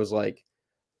too. I was like,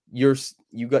 you're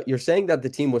saying that the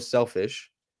team was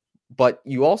selfish, but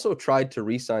you also tried to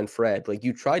re-sign Fred. Like,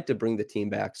 you tried to bring the team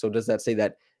back. So does that say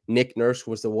that Nick Nurse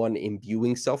was the one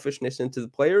imbuing selfishness into the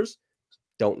players?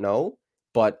 Don't know.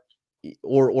 But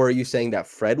or are you saying that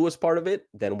Fred was part of it?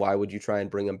 Then why would you try and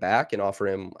bring him back and offer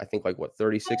him, I think, like, what,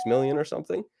 36 million or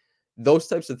something? Those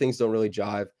types of things don't really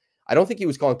jive. I don't think he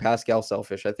was calling Pascal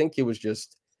selfish. I think it was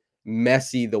just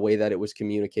messy the way that it was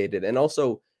communicated. And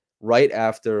also, right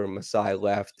after Masai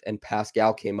left and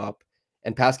Pascal came up,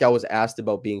 and Pascal was asked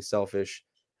about being selfish,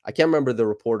 I can't remember the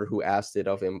reporter who asked it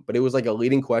of him, but it was like a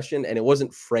leading question and it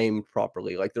wasn't framed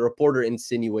properly. Like, the reporter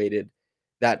insinuated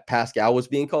that Pascal was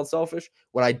being called selfish,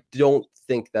 when I don't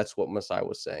think that's what Masai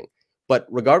was saying. But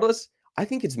regardless, I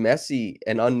think it's messy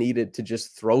and unneeded to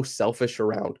just throw selfish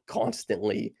around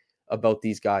constantly about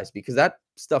these guys, because that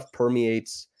stuff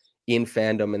permeates in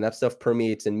fandom and that stuff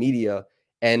permeates in media.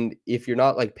 And if you're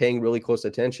not like paying really close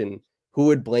attention, who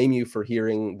would blame you for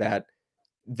hearing that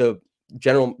the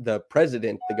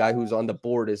president, the guy who's on the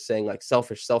board, is saying like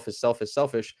selfish, selfish, selfish,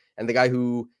 selfish, and the guy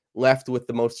who left with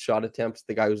the most shot attempts,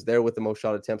 the guy who's there with the most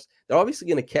shot attempts, they're obviously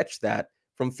going to catch that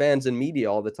from fans and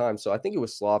media all the time. So I think it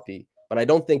was sloppy, but I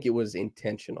don't think it was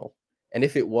intentional. And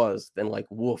if it was, then like,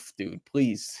 woof, dude,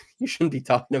 please, you shouldn't be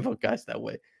talking about guys that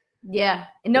way. Yeah,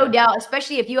 no doubt,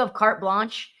 especially if you have carte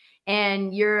blanche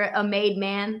and you're a made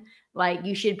man, like,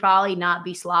 you should probably not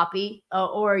be sloppy,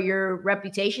 or your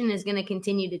reputation is going to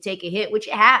continue to take a hit, which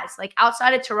it has. Like,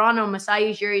 outside of Toronto, Masai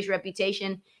Ujiri's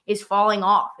reputation is falling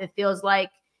off. It feels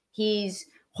like he's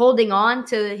holding on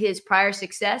to his prior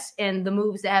success, and the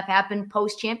moves that have happened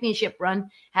post-championship run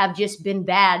have just been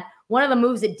bad. One of the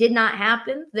moves that did not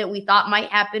happen that we thought might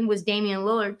happen was Damian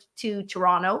Lillard to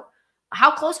Toronto. How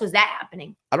close was that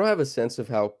happening? I don't have a sense of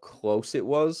how close it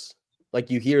was. Like,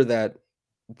 you hear that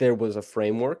there was a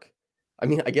framework. I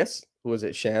mean, I guess, was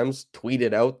it Shams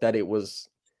tweeted out that it was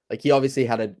like, he obviously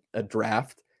had a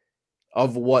draft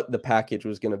of what the package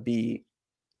was going to be,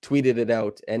 tweeted it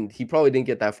out, and he probably didn't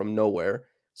get that from nowhere.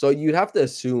 So you'd have to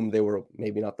assume they were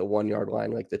maybe not the 1 yard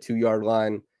line, like the 2 yard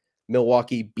line.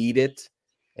 Milwaukee beat it.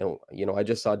 And, you know, I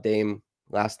just saw Dame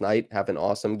last night have an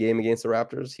awesome game against the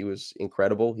Raptors. He was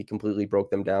incredible. He completely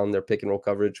broke them down. Their pick and roll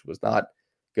coverage was not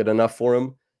good enough for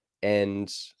him.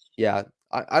 And yeah,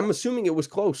 I'm assuming it was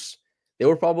close. They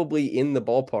were probably in the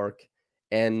ballpark.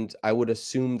 And I would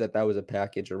assume that that was a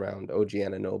package around OG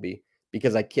Anunoby,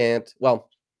 because I can't, well,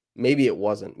 maybe it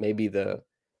wasn't. Maybe the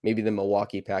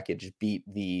Milwaukee package beat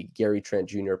the Gary Trent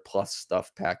Jr. plus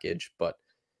stuff package. But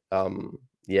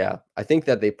yeah, I think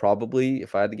that they probably,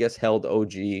 if I had to guess, held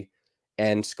OG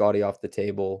and Scotty off the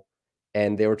table,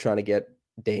 and they were trying to get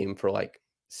Dame for like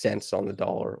cents on the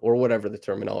dollar or whatever the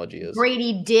terminology is.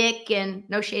 Grady Dick, and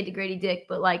no shade to Grady Dick,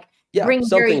 but like, yeah, bring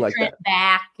something Gary like Trent that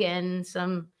back and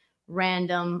some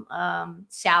random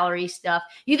salary stuff.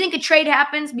 You think a trade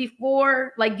happens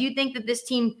before? Like, do you think that this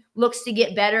team looks to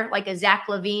get better, like a Zach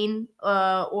Lavine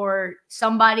or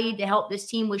somebody to help this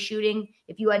team with shooting,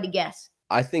 if you had to guess?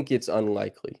 I think it's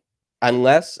unlikely.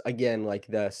 Unless, again, like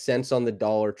the cents on the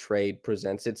dollar trade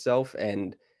presents itself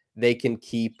and they can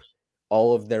keep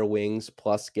all of their wings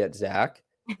plus get Zach,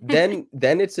 then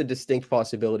it's a distinct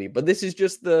possibility. But this is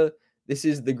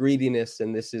the greediness,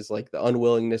 and this is like the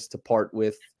unwillingness to part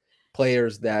with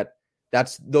players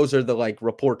those are the like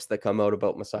reports that come out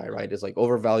about Masai, right? Is like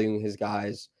overvaluing his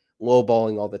guys,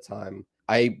 lowballing all the time.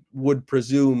 I would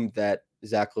presume that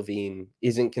Zach Lavine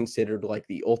isn't considered like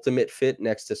the ultimate fit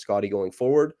next to Scotty going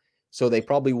forward. So they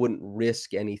probably wouldn't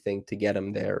risk anything to get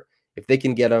him there. If they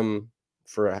can get him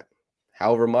for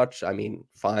however much, I mean,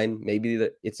 fine, maybe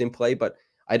that it's in play, but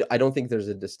I don't think there's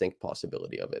a distinct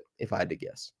possibility of it, if I had to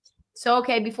guess. So,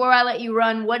 okay, before I let you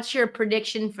run, what's your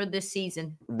prediction for this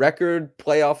season? Record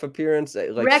playoff appearance, stuff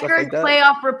like that?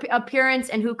 Playoff appearance,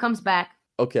 and who comes back?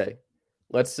 Okay,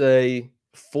 let's say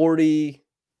 40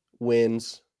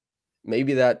 wins.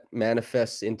 Maybe that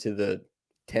manifests into the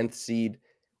 10th seed.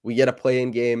 We get a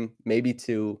play-in game, maybe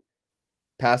 2.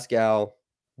 Pascal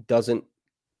doesn't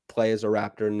play as a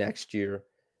Raptor next year.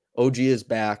 OG is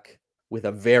back with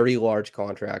a very large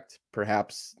contract,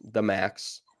 perhaps the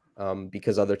max,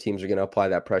 because other teams are going to apply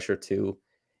that pressure too.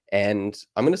 And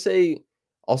I'm going to say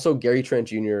also Gary Trent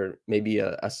Jr., maybe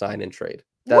a sign and trade.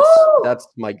 That's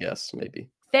my guess, maybe.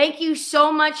 Thank you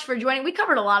so much for joining. We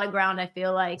covered a lot of ground, I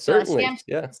feel like. Certainly,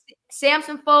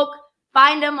 Samson Folk,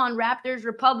 find him on Raptors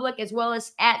Republic, as well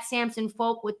as at Samson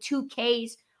Folk with 2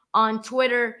 Ks on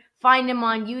Twitter. Find him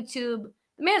on YouTube.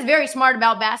 The man's very smart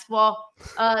about basketball.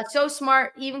 So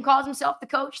smart, he even calls himself the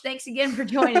coach. Thanks again for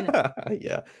joining us.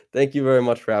 Yeah, thank you very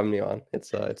much for having me on.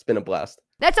 It's been a blast.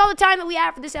 That's all the time that we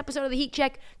have for this episode of the Heat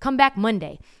Check. Come back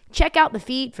Monday. Check out the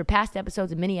feed for past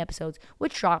episodes and mini episodes,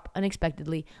 which drop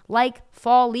unexpectedly, like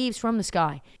fall leaves from the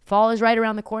sky. Fall is right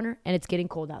around the corner, and it's getting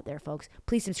cold out there, folks.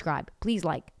 Please subscribe. Please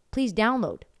like. Please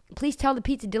download. Please tell the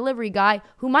pizza delivery guy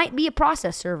who might be a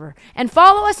process server. And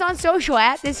follow us on social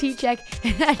at This Heat Check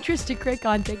and at Trista Crick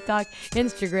on TikTok,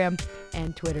 Instagram,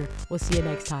 and Twitter. We'll see you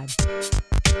next time.